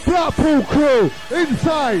crew, Blackpool crew,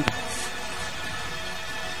 inside.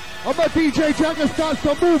 And my DJ Jagga starts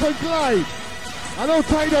to move and glide. I don't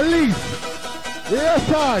take the least. Yes,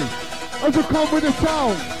 I. As we come with the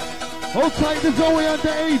sound. Hold tight the Zoe and the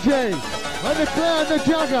AJ. And the Claire and the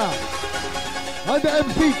Jagga. And the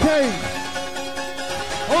MC Kane.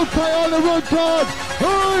 Hold tight all the run cards.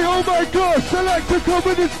 Hey, oh my gosh, Selector come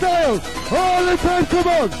with the style. All the time, come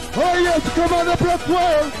on. Oh yes, come on, the Black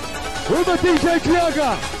World. With the DJ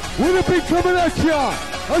Jagga, with a big coming at ya.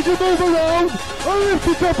 As you move around, I lift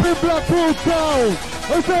it up in Blackpool town.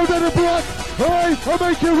 I sound of the block, hey, I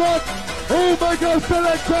make you rock. Oh my God,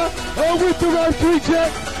 Selector, oh with the right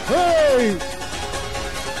reject, hey.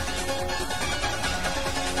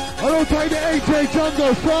 I don't take the AJ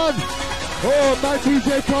Jungle, son. Oh, my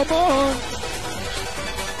DJ, come on.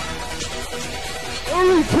 Oh,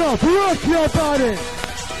 reach up, rock your body.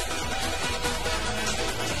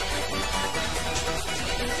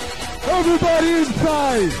 Everybody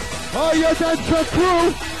inside! Are you dancer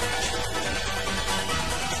crew?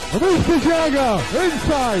 Mr. Jagga,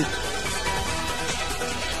 inside!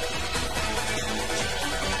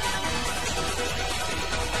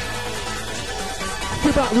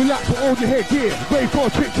 Sit back, relax, put on your headgear. Wait for a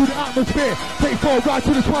trip through the atmosphere. Take for a ride to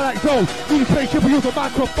the twilight zone. Need a spaceship and use a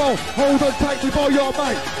microphone. Hold on tight with all your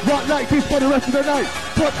might. Rock like this for the rest of the night.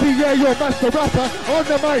 Yeah, your master rapper on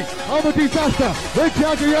the mic. I'm a disaster. The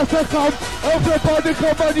Jagga, yes, I come. Everybody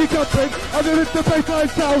come on, you jumping. And then it's the bassline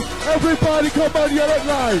sound. Everybody come on, you look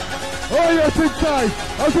live. Oh yes, inside.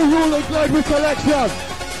 As a rule and glide with selection.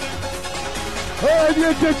 And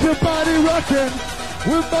you get your body rocking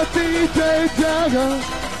with my DJ Jagga.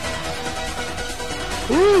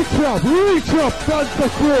 Reach up, dance the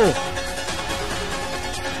crew.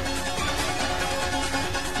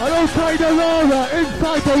 I don't take the Laura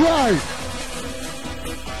inside the right.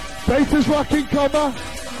 Bass is rocking, comma.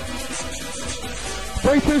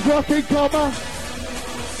 Bass is rocking, comma.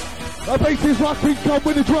 The bass is rocking, come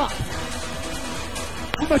with a drop.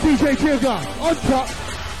 With my DJ Jagga on top.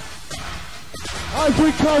 As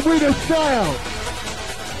we come with a style.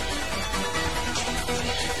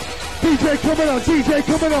 DJ coming on, DJ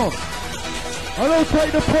coming on. I don't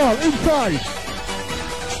take the part inside.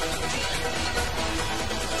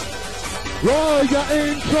 Roll your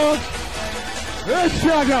intro. It's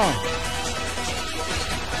Jagga.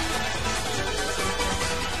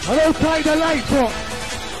 I don't take the light top.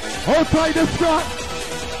 I'll take the strap.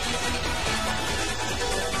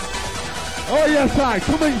 Oh yes, I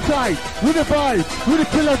come inside with a vibe, with a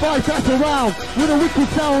killer vibe that's around, with a wicked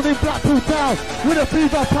sound in Blackpool town, with a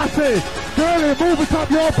fever passive. Girlie, move it up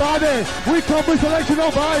your body. We come with selection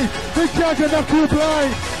of vibes. Big Jagga knock you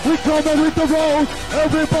blind. We come in with the roll.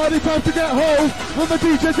 Everybody comes to get hold. When the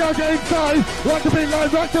DJ Jagga inside, rock the big line,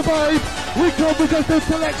 rock the vibe. We come with just a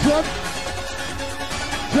selection.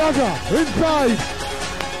 Jagga inside.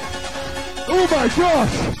 Oh my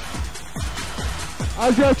gosh.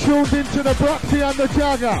 As you're tuned into the Broxy and the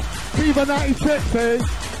Jagga, Fever 96, eh?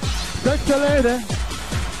 Sexy lady,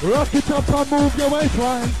 rock it up and move your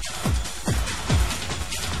waistline.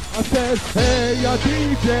 I said, hey, your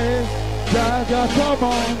DJ, Jagga, come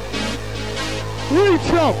on.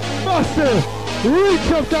 Reach up, massive,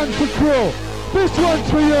 reach up, dance crew. This one's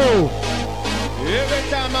for you. Every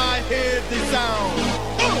time I hear the sound.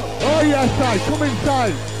 Oh yes, I come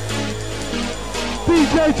inside.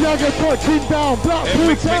 DJ Jagga touching down,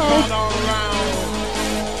 Blackpool town.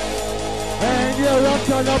 And you're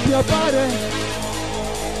rocking up your body.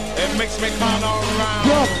 It makes me come all around.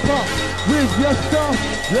 Drop up with your stuff,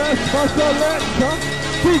 yes, for selection.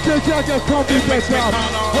 DJ Jagga come with your stuff.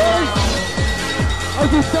 Hey,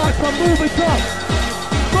 as we start to move it up.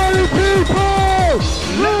 Many people!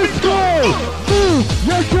 Let's go! Move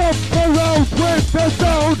your jump around with the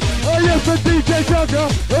sound. Oh yes, the DJ Jagga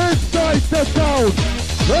inside the sound.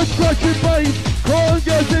 The scratching bass,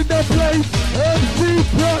 congas in the place. MC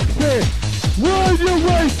Praxis, run your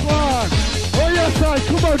waistline. Oh yes,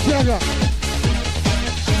 come on Jagga.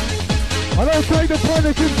 I don't take the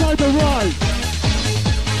pointers inside the ride.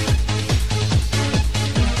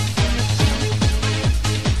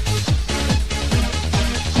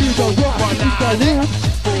 See the rock, see the room.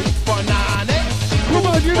 Come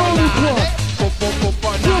on, you know this one.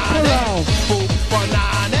 Jump around.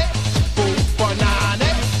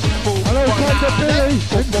 I don't take the Billy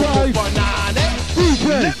inside. DJ,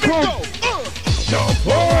 come. Jump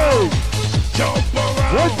around.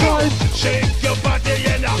 One time. Shake your body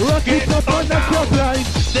and Rock it up on the top line.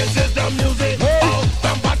 This is the music of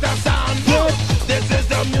Bambata sound. This is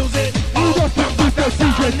the music You got to beat the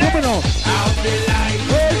DJ, coming on. I'll be like,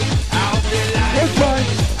 I'll be like, One time.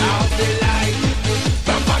 I'll be like,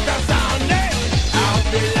 Bambata sound. I'll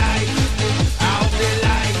be like, I'll be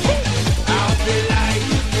like, I'll be like,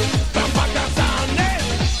 Bambata sound.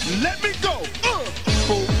 Let me go.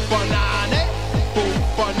 Boop banana, boop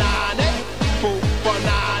banana, boop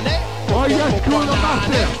banana. Oh yes, cool and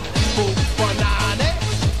massive. Boop banana.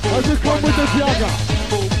 I just come with the Jagga.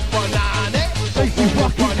 Stacey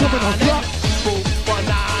Rocky coming on top.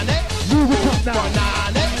 Move it up now.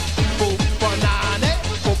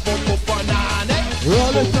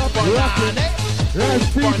 Roll it up, rock it. There's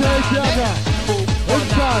DJ Jagga.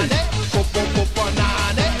 Inside.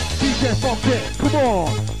 DJ Fuck it, come on.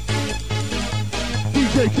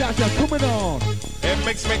 DJ Jagga coming on. It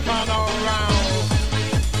makes me turn around.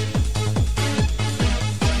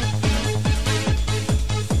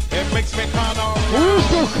 It makes me turn around.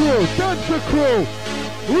 Whistle crew, dancer crew.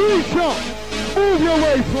 Reach up, move your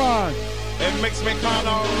waistline. It makes me turn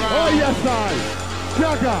around. Oh yes,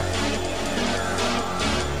 Jagga.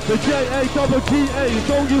 The Jagga,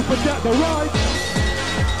 don't you forget the ride.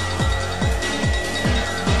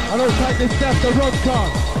 I don't take this step, the run car.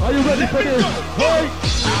 Are you ready for this? Hey!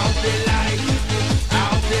 I'll be like,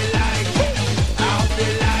 I'll be like, I'll be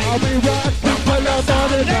like, I'll be right until I'm on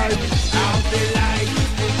the night. I'll be like,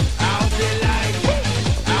 I'll be like,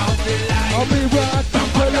 I'll be like, I'll be right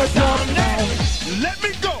until I'm down now. let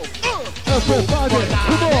me go. Everybody,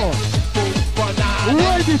 come on.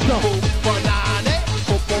 Ride it up.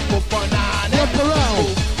 Jump around.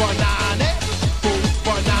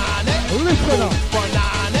 Listen up.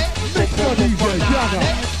 Mix for DJ Jagga.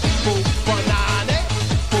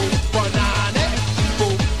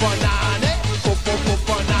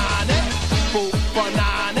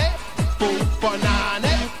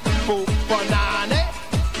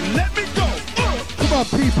 Let me go. Come on,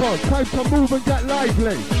 people. Time to move and get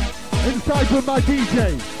lively. Inside with my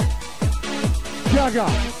DJ. Jagga.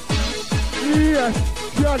 Yes,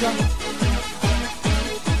 Jagga.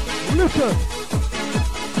 Listen.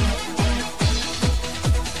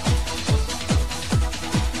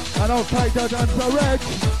 I don't take that dancer red.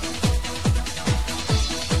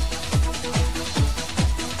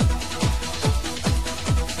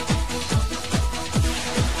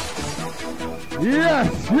 Yes,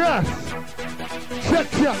 yes.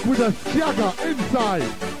 Check with a Jagga inside.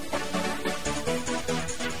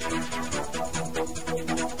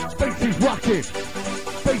 Bass is rocking.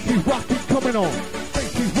 Bass is rocking coming on.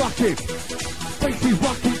 Bass is rocking. Bass is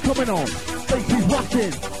rocking coming on. Bass is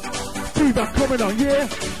rocking. Fever coming on, yeah?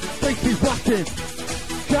 Bass is rocking.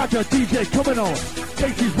 Jagga DJ coming on.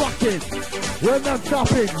 Bass is rocking. We're not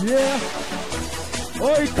stopping, yeah?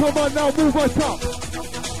 Oi, come on now, move us up.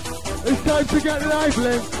 It's time to get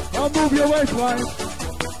lively. I'll move your waistline.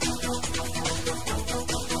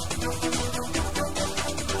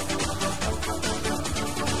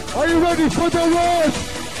 Are you ready for the rush?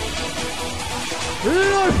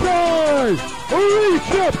 Yes, sir!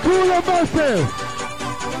 Reach up, cool and massive.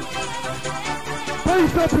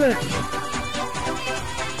 Face up it.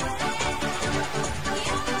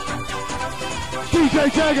 DJ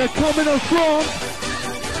Jagga coming on strong.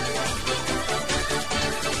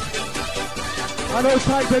 I don't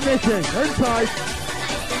take the knitting. Inside.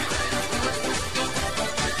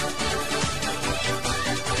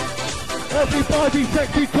 Everybody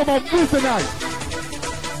sexy, come on, move tonight.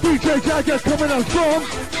 DJ Jagga coming on strong.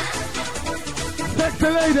 Sexy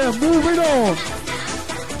lady, moving on.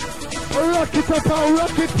 Rock it up, our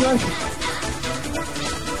rocket press.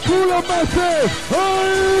 Cool and massive.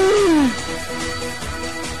 Hey!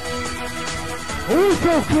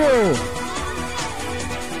 Oldskool crew.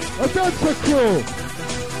 A dancer crew.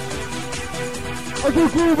 As we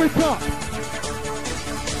groove it up.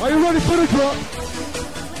 Are you ready for the drop?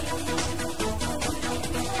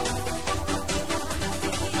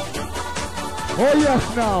 Oh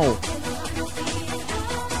yes now.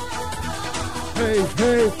 Hey,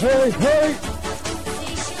 hey, hey, hey.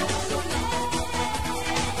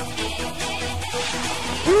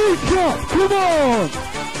 Reach up, come on.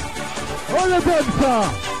 On the dancer.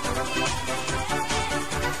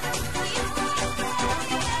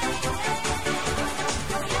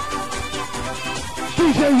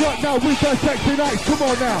 DJ Rock now with that sexy nights, come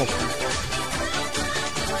on now.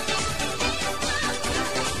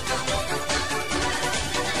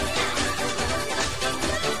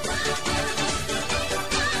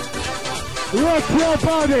 Rock your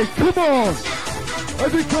body, come on!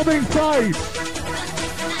 As we come inside,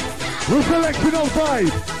 we're selection of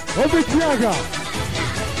vibe of the Jagga.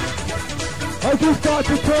 As we start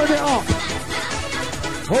to turn it up,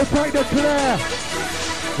 we'll take the clear.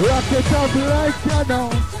 Rock it up like you know.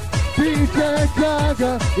 DJ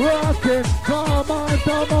Jagga, rockin', come on,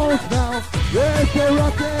 come on now. Yes, you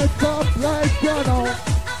rock it up like you know.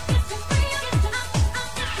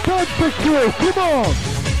 Dance the crew, come on!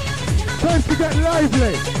 Time to get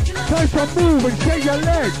lively. Time to move and shake your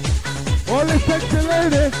legs. All the sexy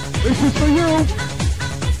ladies, this is for you.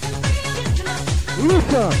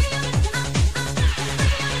 Listen.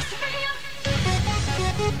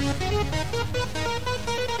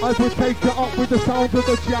 As we take it up with the sound of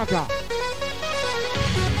the Jagga.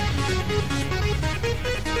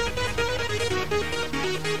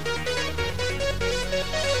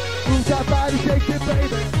 Move that body, shake it,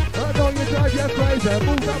 baby. I know you drive you crazy.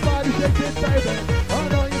 Move that body, shake it, baby. I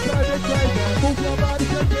know you drive me crazy. Move your body,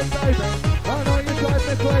 shake it, baby. I know you drive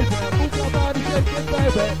me crazy. Move your body, shake it,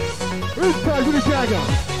 baby. Inside with the Jagga.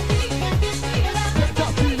 Get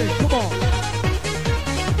that feeling, come on.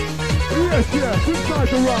 Yes, yes, inside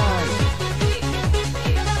the ride.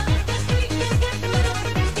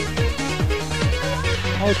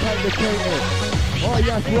 I'll take the Kane. Oh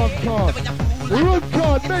yes, run card. Run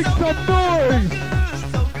card, make some noise.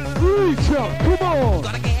 Reach up, come on.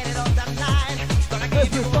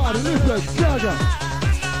 Everybody, listen, Jagga.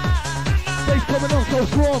 Bass coming on so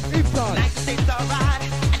strong, inside.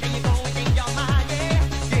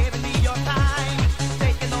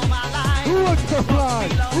 Who wants to fly?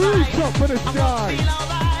 Reach up for the sky.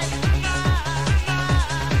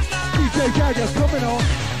 DJ Jagga coming on.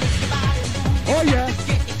 Oh yeah.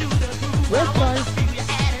 One time.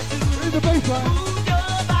 In the baseline.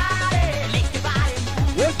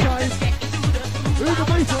 One time. In the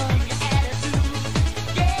baseline.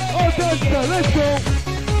 Oh, dancer, let's go.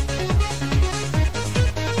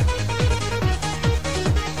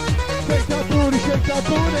 Shake that booty, shake that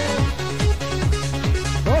booty.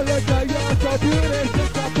 Oh, let that yarn so beauty.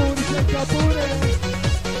 Shake that booty, shake that booty.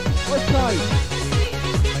 One time.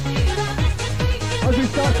 As we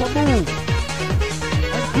start to move.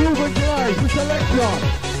 And groove and glide with selection.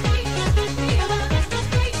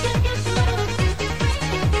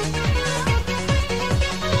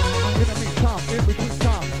 In between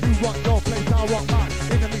time, you rock your place, I rock mine.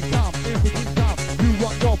 In the meantime, in between time, you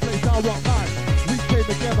rock your place, I rock mine. We came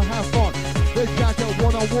together, have fun. The Jagga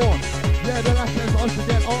one-on-one. Yeah, the last chance for us to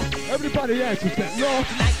get on. Everybody else is set lost.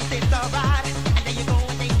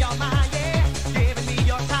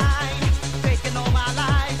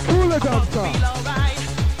 Cooler dancer.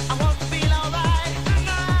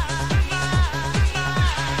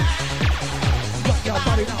 Rock your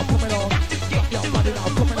body now, coming on. Rock your body now,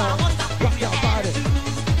 coming on. Rock your body.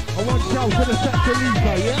 I want shout to the sector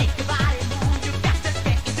leader, yeah?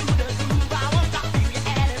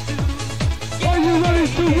 Are you ready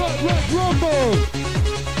to rock, rumble?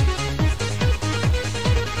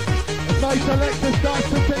 As my selector starts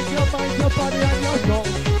to take your mind, your body and your soul.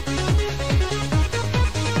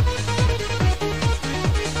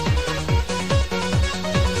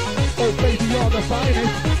 Oh baby, you're the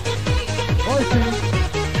finest. I see.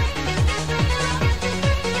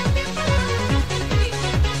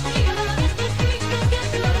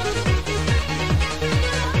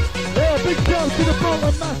 Big shout to the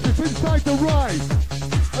bottom massive inside the ride.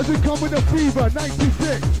 As we come with a fever,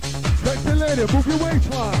 96. Sexy lady, move your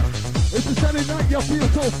waistline. It's a Saturday night, you feel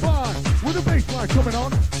so fine. With the bassline coming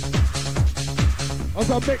on.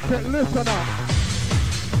 As I mix it, listen up.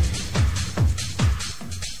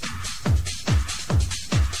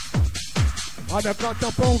 And I've got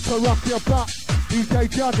the bone to rock your back. DJ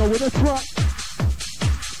Jagga with a track.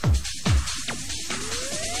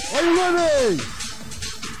 Are you ready?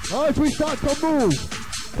 As we start to move,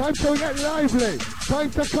 time to get lively,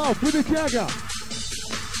 time to come with the Jagga.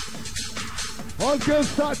 All girls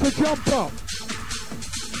start to jump up.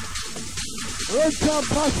 Run time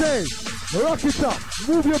passing, rock it up,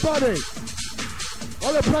 move your body.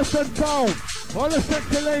 All the press and down, all the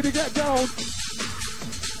sexy lady get down.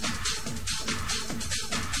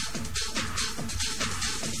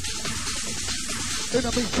 In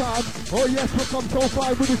the meantime, oh yes, we'll come so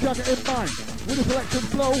far with the Jagga in mind. With the selection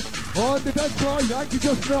flow, on the dance floor, like you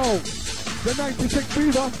just know. The 96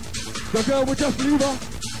 fever, the girl will just leave her.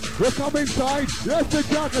 We'll come inside, yes, the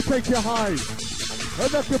Jagga take you high. And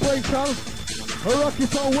that's the brain sound, rock you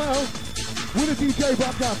so well. With the DJ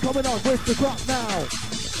Jagga coming on with the drop now.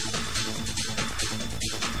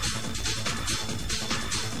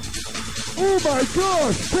 Oh my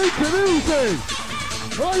gosh, take it easy.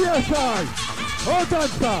 Oh yes, oh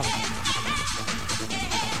dancer.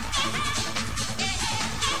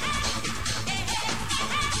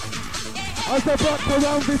 As the back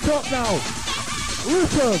around the top now.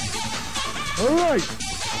 Listen. Alright.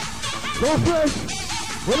 So fresh.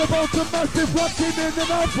 We're about to massive rocking in the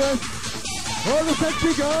northwest. All the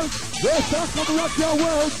sexy girls, they're stuck on the rock your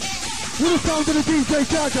world. With the sound of the DJ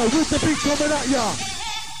Jagga, with the beat coming at ya.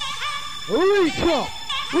 Reach up.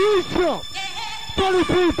 Reach up. 20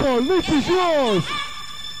 people, this is yours.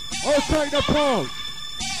 I'll take the pole.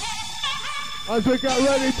 As we get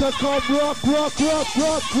ready to come rock.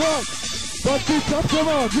 But this up, come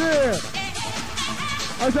on, yeah.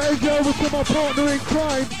 As I go over to my partner in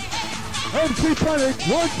crime, MC Panic,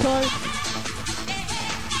 one time.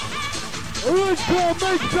 Let's go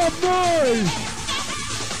make some noise.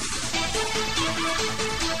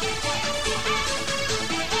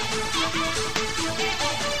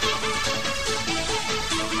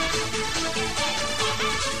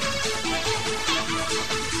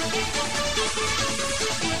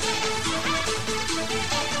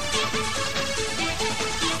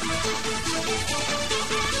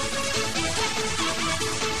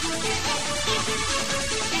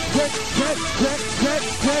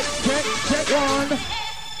 Check one.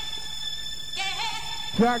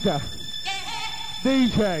 Jagga.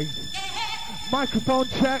 DJ. Microphone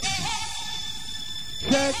check.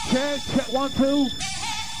 Check 1, 2.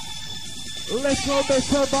 Little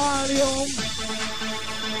bit of volume.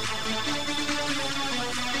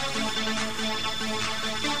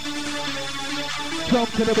 Jump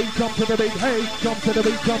to the beat, hey, jump to the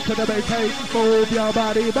beat, hey, move your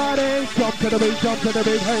body, jump to the beat, hey,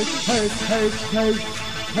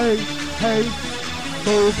 hey,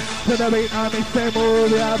 move to the beat, I mean say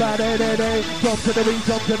move your body, jump to the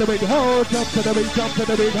beat, ho, jump to the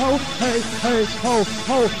beat, ho, hey, ho,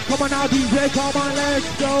 come on now DJ, come on, let's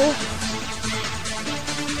go.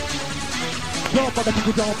 Jump,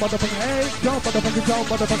 motherfucker, hey, jump,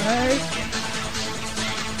 motherfucker, hey.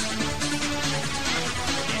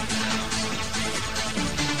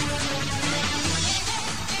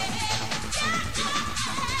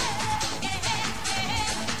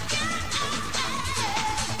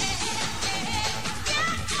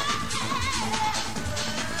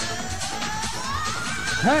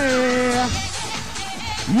 Hey,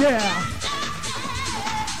 yeah.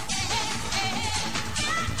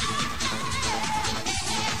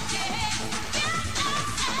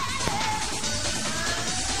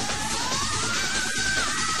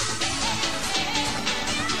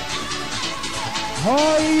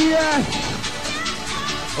 Oh yes.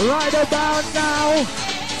 Right about now.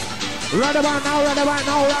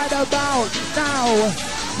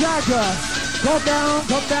 Jagga. Come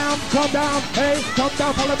down, hey, come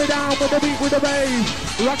down, follow me down with the beat, with the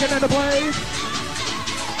bass, rockin' in the place.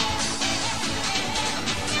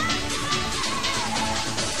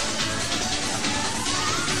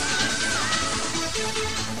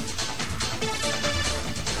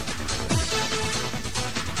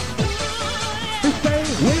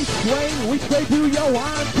 Which way do you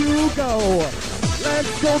want to go?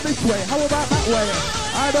 Let's go this way, how about that way?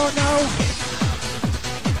 I don't know.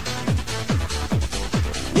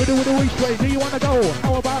 Which way do you want to go?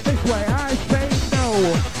 How about this way? I say no.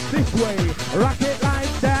 This way, rock it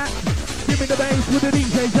like that. Give me the bass with the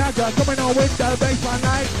DJ Jagga. Coming on with the bass line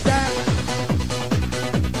like that.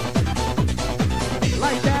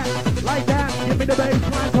 Like that. Give me the bass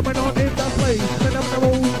line coming on in the place. Spin up the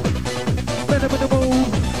move.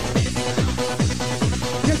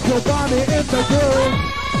 Get your body in the groove.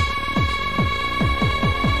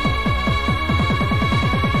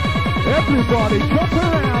 Everybody jump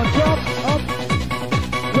around, jump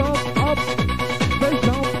up, they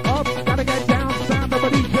jump up, gotta get down, sound of a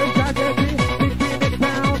DJ Jagga, kicking it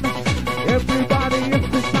down. Everybody, it's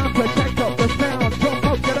the time to check up the sound, jump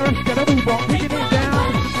up, get a move on, kicking it down.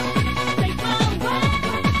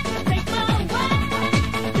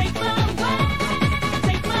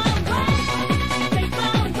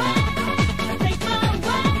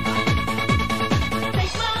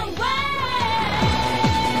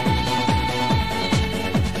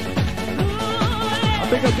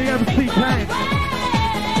 Big up the MC Tank.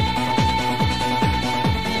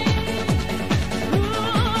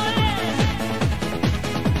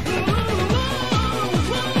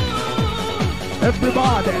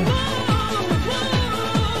 Everybody.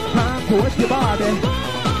 Time to work your body.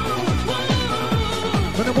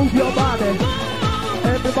 Gonna move your body.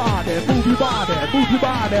 Everybody, move your body, move your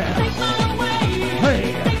body. Hey.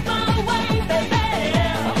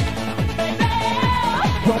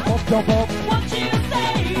 Jump up, jump up.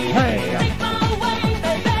 Hey.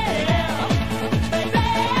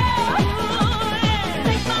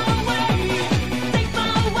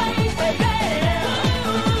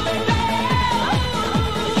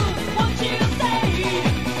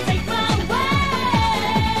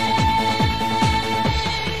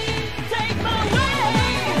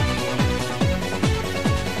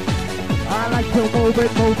 I like to move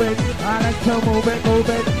it, move it. I like to move it, move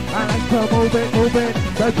it. I like to move it, move it.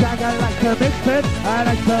 The Jagga like to mix it. I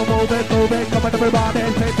like to move it, move it. Come on, everybody,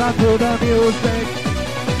 take on to the music.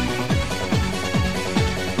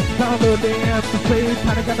 Sound of the MC,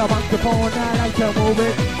 trying to get the microphone. I like to move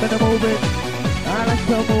it, better move it. I like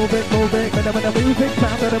to move it, move it. Better with the music,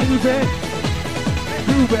 sound of the music.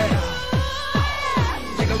 Move it.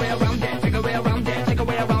 Take away around it, take away around it, take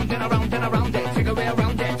away around and around and around it, take away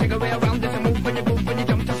around it, take away around it, and move when you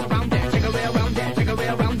jump just around it, take away around it, take away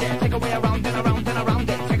around it, take away around and around and around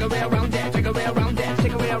it, take away around it, take away around it,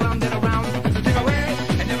 take away around and around. So take away,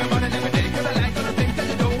 and everybody never take, cause I like all the things that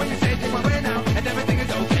you do when you say take away now, and everything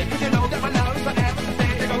is okay, cause you know that my love is forever to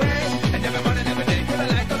stay. Take away, and everybody never take, cause I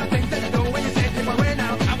like all the things that you do when you say take away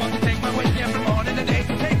now. I want to take my way every morning and day,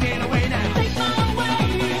 so take it away now. Take my way,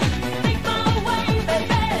 baby,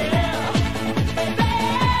 baby.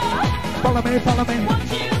 Follow me, follow me. What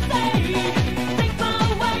you say? Take my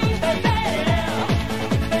way, baby, baby.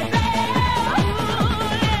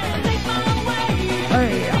 Take my way,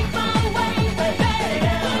 Hey. take my way, baby,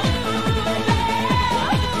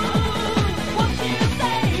 What you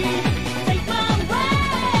say? Take my way,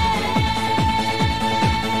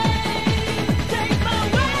 take my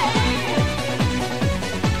way.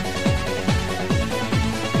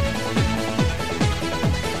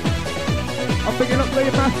 I'm picking up the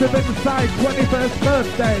massive inside 21st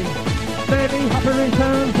birthday. Many happy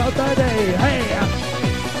returns of the day. Hey!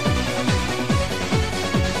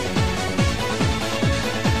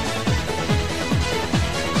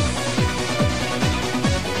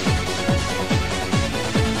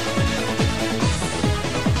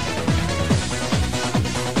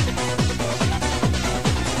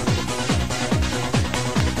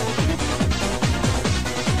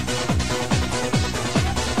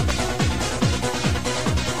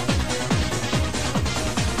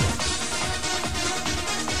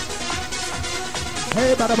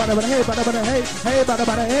 Hey, bada bada bada, hey, bada bada, hey, hey, bada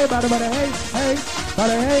bada, hey, bada bada, hey, hey,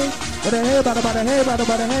 bada hey, bada hey, bada bada, hey, bada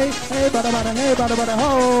bada, hey, hey, bada bada, hey, bada bada,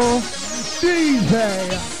 ho, DJ.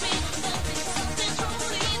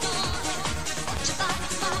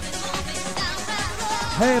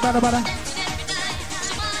 Hey, bada bada.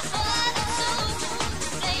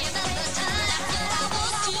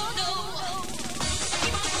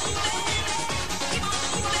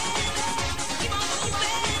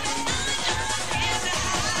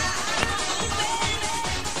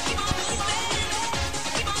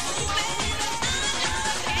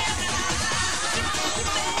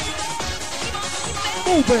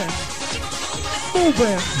 Moving,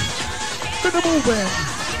 moving, bit of moving,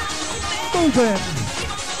 moving,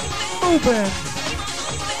 moving,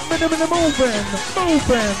 bit of moving,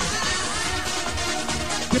 moving.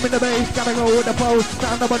 Give me the bass, gotta go with the post.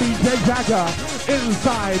 Sound of DJ Jagga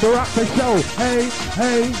inside, rock the show. Hey,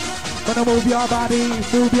 hey, gonna move your body,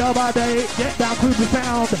 get down to the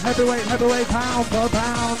sound. Heavyweight, heavyweight, pound per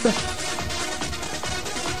pound.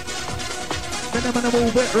 I'm gonna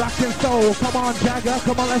move it, rock and soul. Come on, Jagga,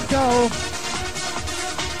 come on, let's go.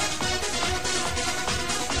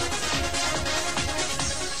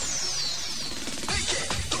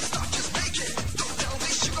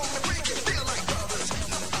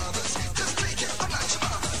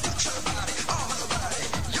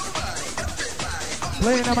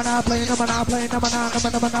 Play number nine, play number nine, play number nine,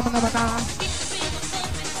 number nine.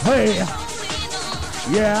 Hey,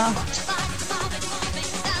 yeah.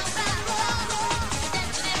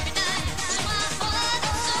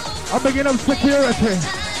 I'm picking up security.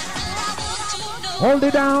 Hold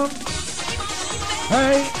it down.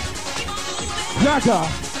 Hey, Jagga.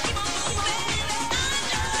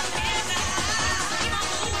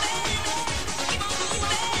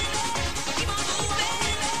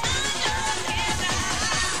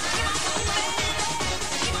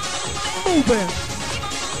 Moving,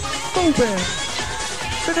 moving,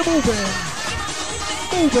 moving,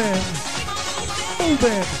 moving.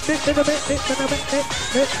 Moving,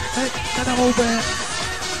 moving.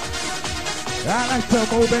 I like to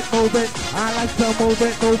move it, move it. I like to move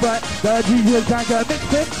it, move it. The DJ Jagga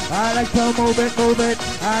mix it. I like to move it, move it.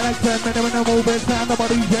 I like to move it. Sound of my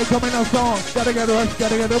DJ coming on song. Gotta get a rush,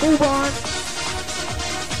 gotta get a move on.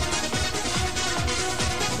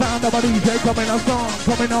 Sound of my DJ coming on song.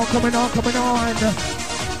 Coming on, coming on, coming on.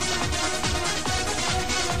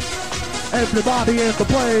 Everybody in the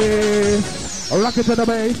place. Rock it to the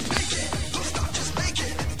bass.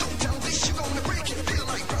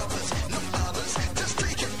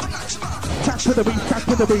 Shack to the beat, shack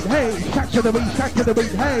to the beat, hey, shack to the beat, shack to the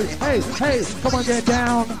beat, hey, hey, hey, come on, get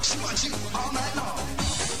down.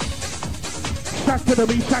 Shack to the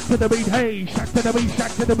beat, shack to the beat, hey, shack to the beat,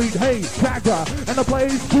 shack to the beat, hey, Jagga, and the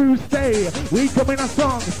place to stay. We coming on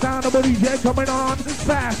strong, sound of the DJ coming on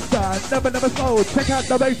faster, never, never slow. Check out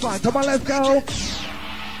the baseline, come on, let's go.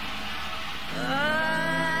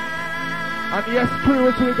 And yes, crew,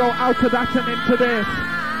 as we go out of that and into this.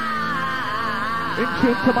 In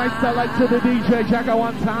tune to my select to the DJ Jagga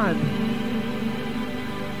one time.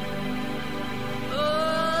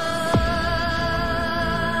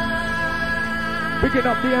 Picking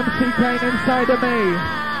up the MC Kane inside of me.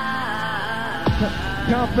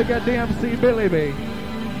 Can't forget the MC Billy B.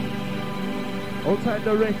 Outside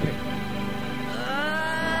the Rikkee.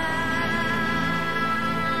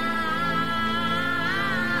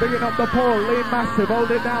 Picking up the pole, lean massive,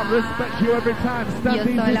 hold it down, respect you every time, stand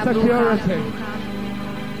easy security.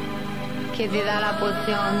 Que te da la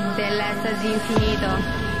poción del éxtasis infinito.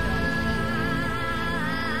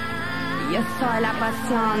 Yo soy la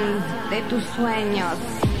pasión de tus sueños.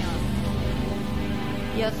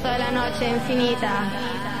 Yo soy la noche infinita.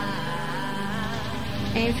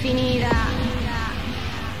 Infinita.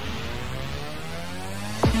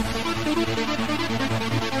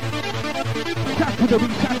 Shack to the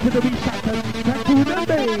beat, shack to the beat, shack to the beat, shack to the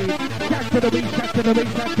beat, shack to the beat, shack to the beat,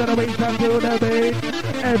 shack to the beat, shack to the beat.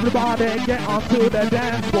 Everybody get onto the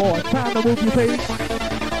dance floor. Time to move your feet.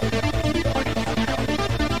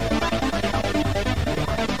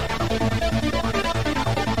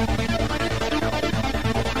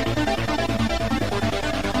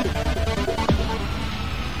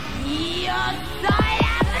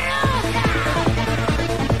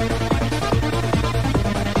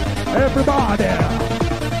 Everybody,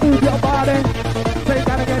 move your body. Say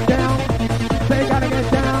gotta get down. Say gotta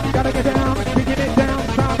get down. Gotta get down. Kicking it down.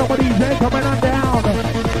 Sound of a DJ coming on down.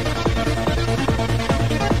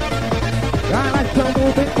 I like to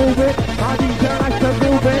move it, move it. My DJ likes to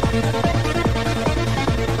move it.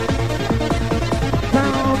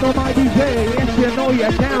 Sound of my DJ. Yes, you know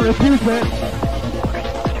you can't refuse it.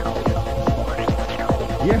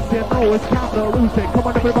 Yes, you know it's time to lose it. Come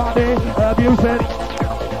on, everybody, abuse it.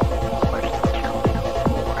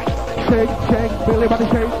 Shake, shake, Billy body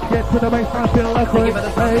shake, get to the baseline, feel like it.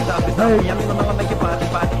 Hey, hey. I make you party,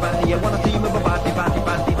 party, party. I wanna see you move a party, party,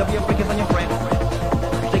 party. Don't be afraid on your friend.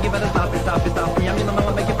 Shake it, better stop it, stop it, stop it. I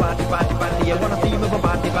make you party, party, party. I wanna see you move a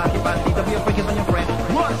party, party, party. Don't be afraid on your friend.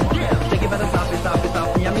 Shake it, better stop it, stop it,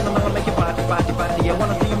 stop it. I make you party, party, party. I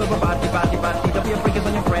wanna see you move a party, party, party. Don't be afraid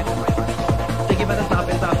on your friend. Shake it, better stop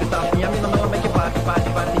it, stop it, stop it. I make you party,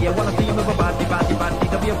 party, party. I wanna see you move a party, party, party.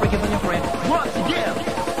 Don't be afraid on your friend. Once again.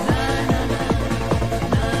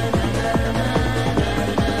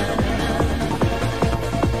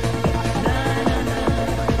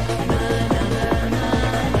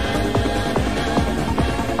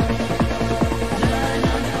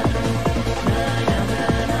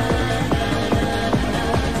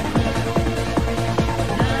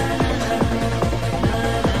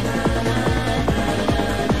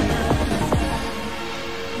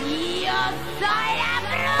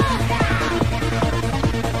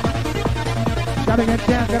 Gotta get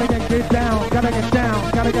down, gotta get down, gotta get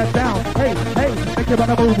down, gotta get down. Hey, hey, make your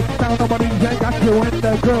body move. Sound of my DJ got you in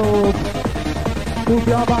the groove. Move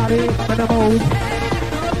your body in the move.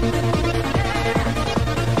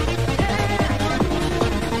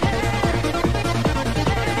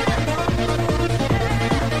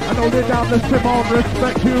 I know they're down the Simone,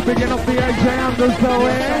 respect you, picking up the AJ and the Soy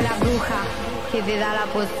Zoe. la bruja que te da la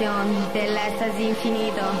poción del éxtasis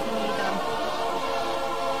infinito.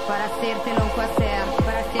 Para hacértelo un placer,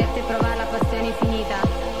 para hacerte probar la pasión infinita,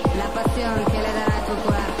 la pasión que le dará a tu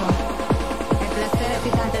cuerpo. El placer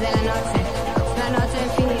excitante de la noche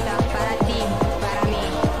infinita, para ti, para mí.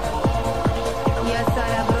 Yo soy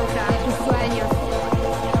la bruja de tus sueños,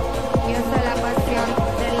 yo soy la pasión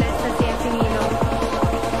del éxtasis infinito.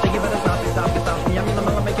 Take it, better stop it, stop it, stop it.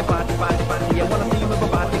 I'm make you party, party, party. I wanna see you move a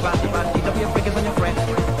party, party, party. Don't be afraid on your friend.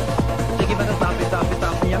 Take it, better stop it, stop it,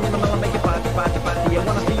 stop it. I'm make you party, party, party. I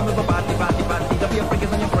wanna see you move a party, party, party. Don't be afraid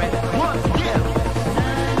on your friend. Once again.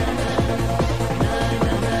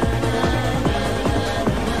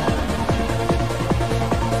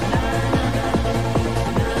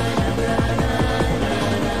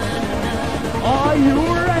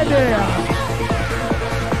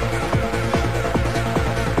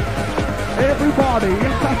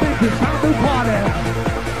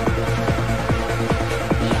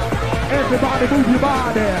 Everybody move your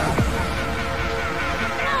body.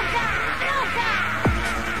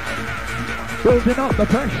 Building up the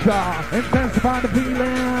pressure. Intensify the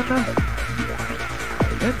feeling.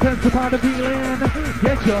 Intensify the feeling.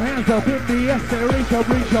 Get your hands up in the air.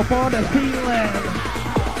 Reach up for the ceiling.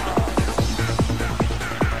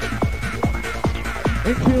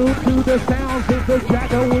 In tune to the sounds of the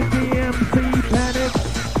Jagga with the MC Panic.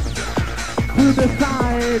 To the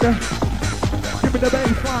side. Give me the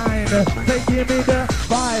bass line. Say give me the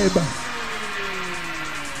vibe.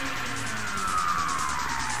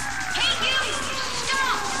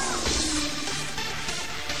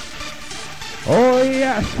 Oh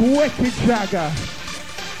yes, wicked Jagga.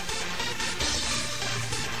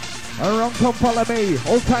 Around come follow me.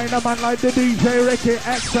 All kind of man like the DJ Rikkee.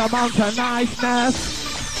 X amount of niceness.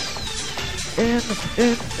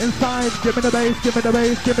 Inside. Give me the bass, give me the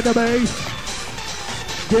bass, give me the bass.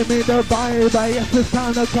 Give me the vibe. Yes, it's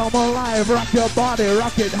time to come alive. Rock your body,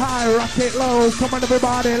 rock it high, rock it low. Come on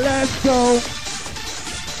everybody, let's go.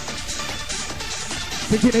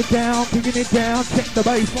 Kicking it down, check the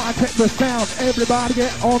bass line, check the sound. Everybody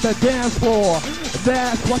get on the dance floor.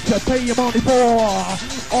 That's what you pay your money for.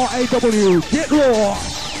 R-A-W, get raw.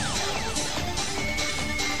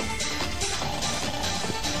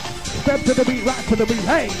 Step to the beat, right to the beat,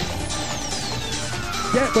 hey.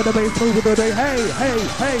 Get with the bass, move with the bass, hey, hey,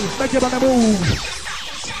 hey. Make your body move.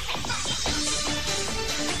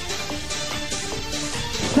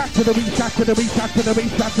 Shock to the beat, shock to the beat, shock to the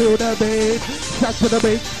beat, shock to the beat. Shock to the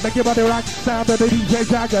beat, make your body rock. Sound of the DJ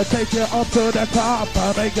Jagga, take you up to the top.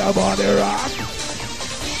 Make your body rock.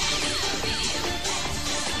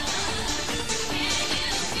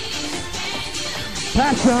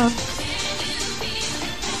 Passion.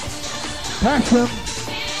 Passion.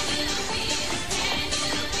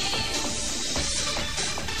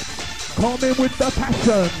 Coming with the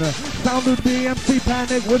passion. Sound of the MC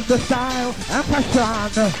Panic with the style and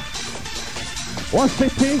passion. One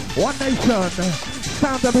city, one nation.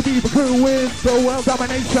 Sound of the deep crew with the world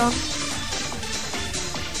domination.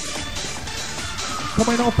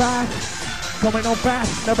 Coming on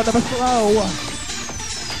fast, never slow.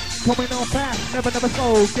 Coming on fast, never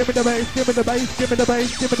slow. Give me the bass, give me the bass, give me the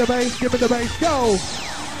bass, give me the bass, give me the bass, go!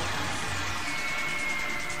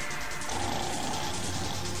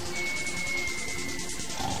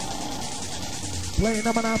 Play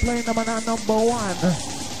number 9, number 1.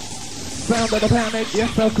 Sound of the panic,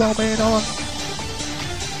 yes, they're coming on.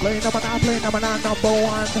 Play number 9, number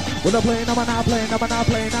 1. With a play number 9, play number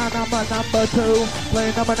 2.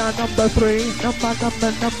 Play number 9, number 3.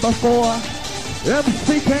 Number 4.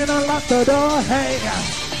 MC Kane unlock the door, hey.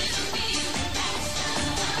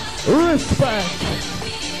 Respect.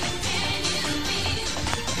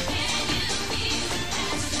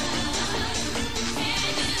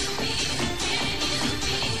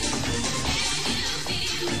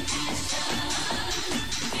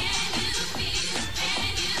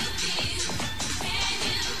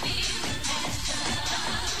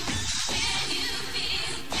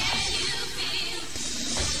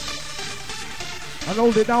 And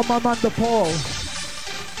hold it down, my man, the pole.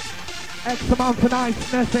 X amount of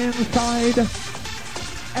niceness inside.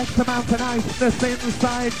 X amount of niceness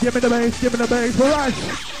inside. Give me the bass, give me the bass. Rush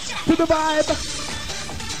to the vibe.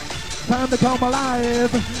 Time to come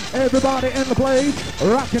alive. Everybody in the place,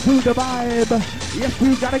 rocking to the vibe. Yes,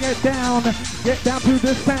 we gotta get down to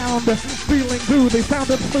the sound. Feeling groovy,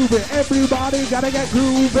 sounding smoothie. Everybody gotta get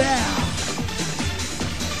groovy.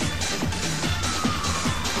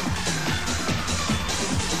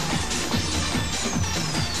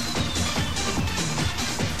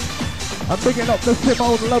 I'm bringing up the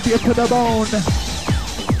Simone, love you to the bone.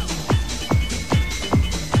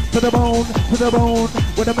 To the bone, to the bone.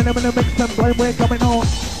 With a minute mix and blame, we're coming on.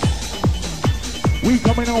 We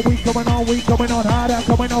coming on, we coming on, we coming on harder,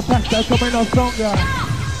 coming on faster, coming on stronger.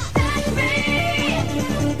 Touch me.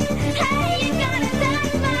 Hey, you gotta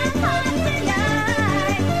touch my heart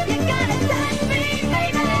tonight. You gotta touch me,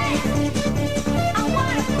 baby. I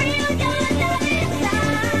wanna feel your love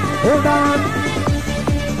inside. Hold on.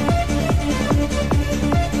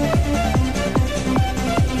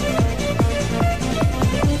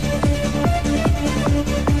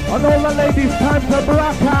 And all the ladies, time to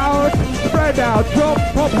rock out, spread out, jump,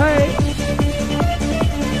 pop, hey.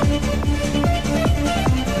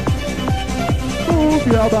 Move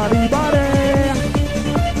your body.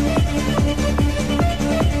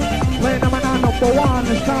 Play number 9, number 1,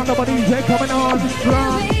 the sound of a DJ coming on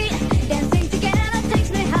strong. Dancing together takes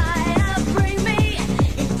me higher. Bring me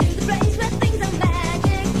into the place where things are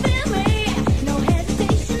magic. Feel me, no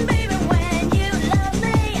hesitation, baby, when you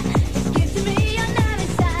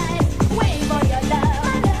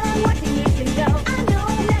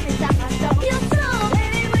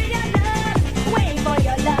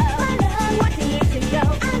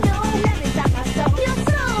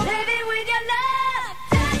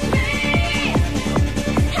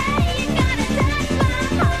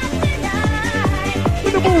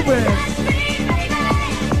moving.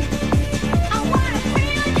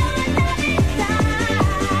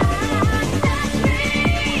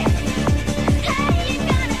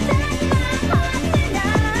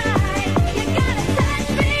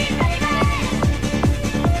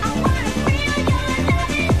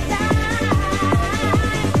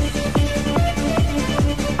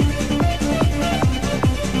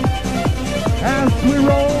 As we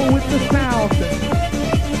roll with the sound,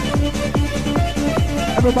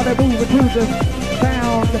 everybody moving to the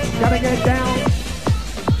sound. Gotta get down.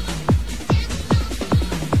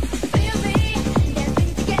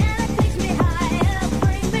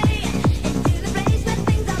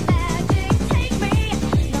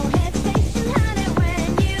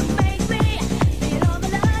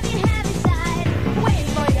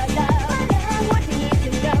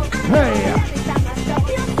 Hey.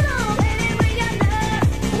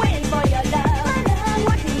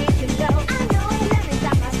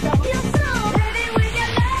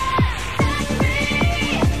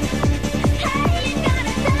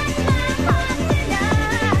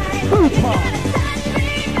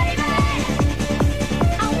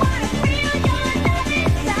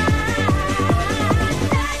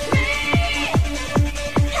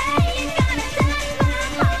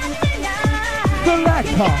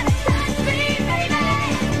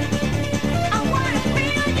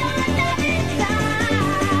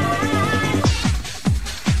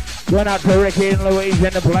 Going out to Rikkee and Louise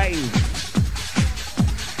in the place.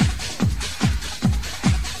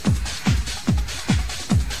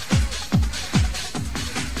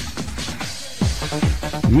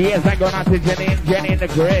 Yes, I'm going out to Jenny and Jenny in the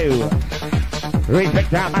crew. Respect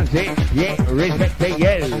time, I see. Yeah, respect to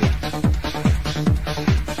you.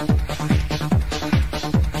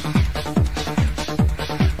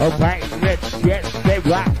 Okay, let's get the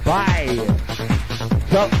rock by.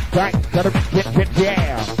 So, try to the kitchen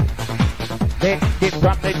jam. Then get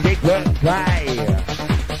from the big one by.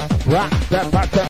 Rock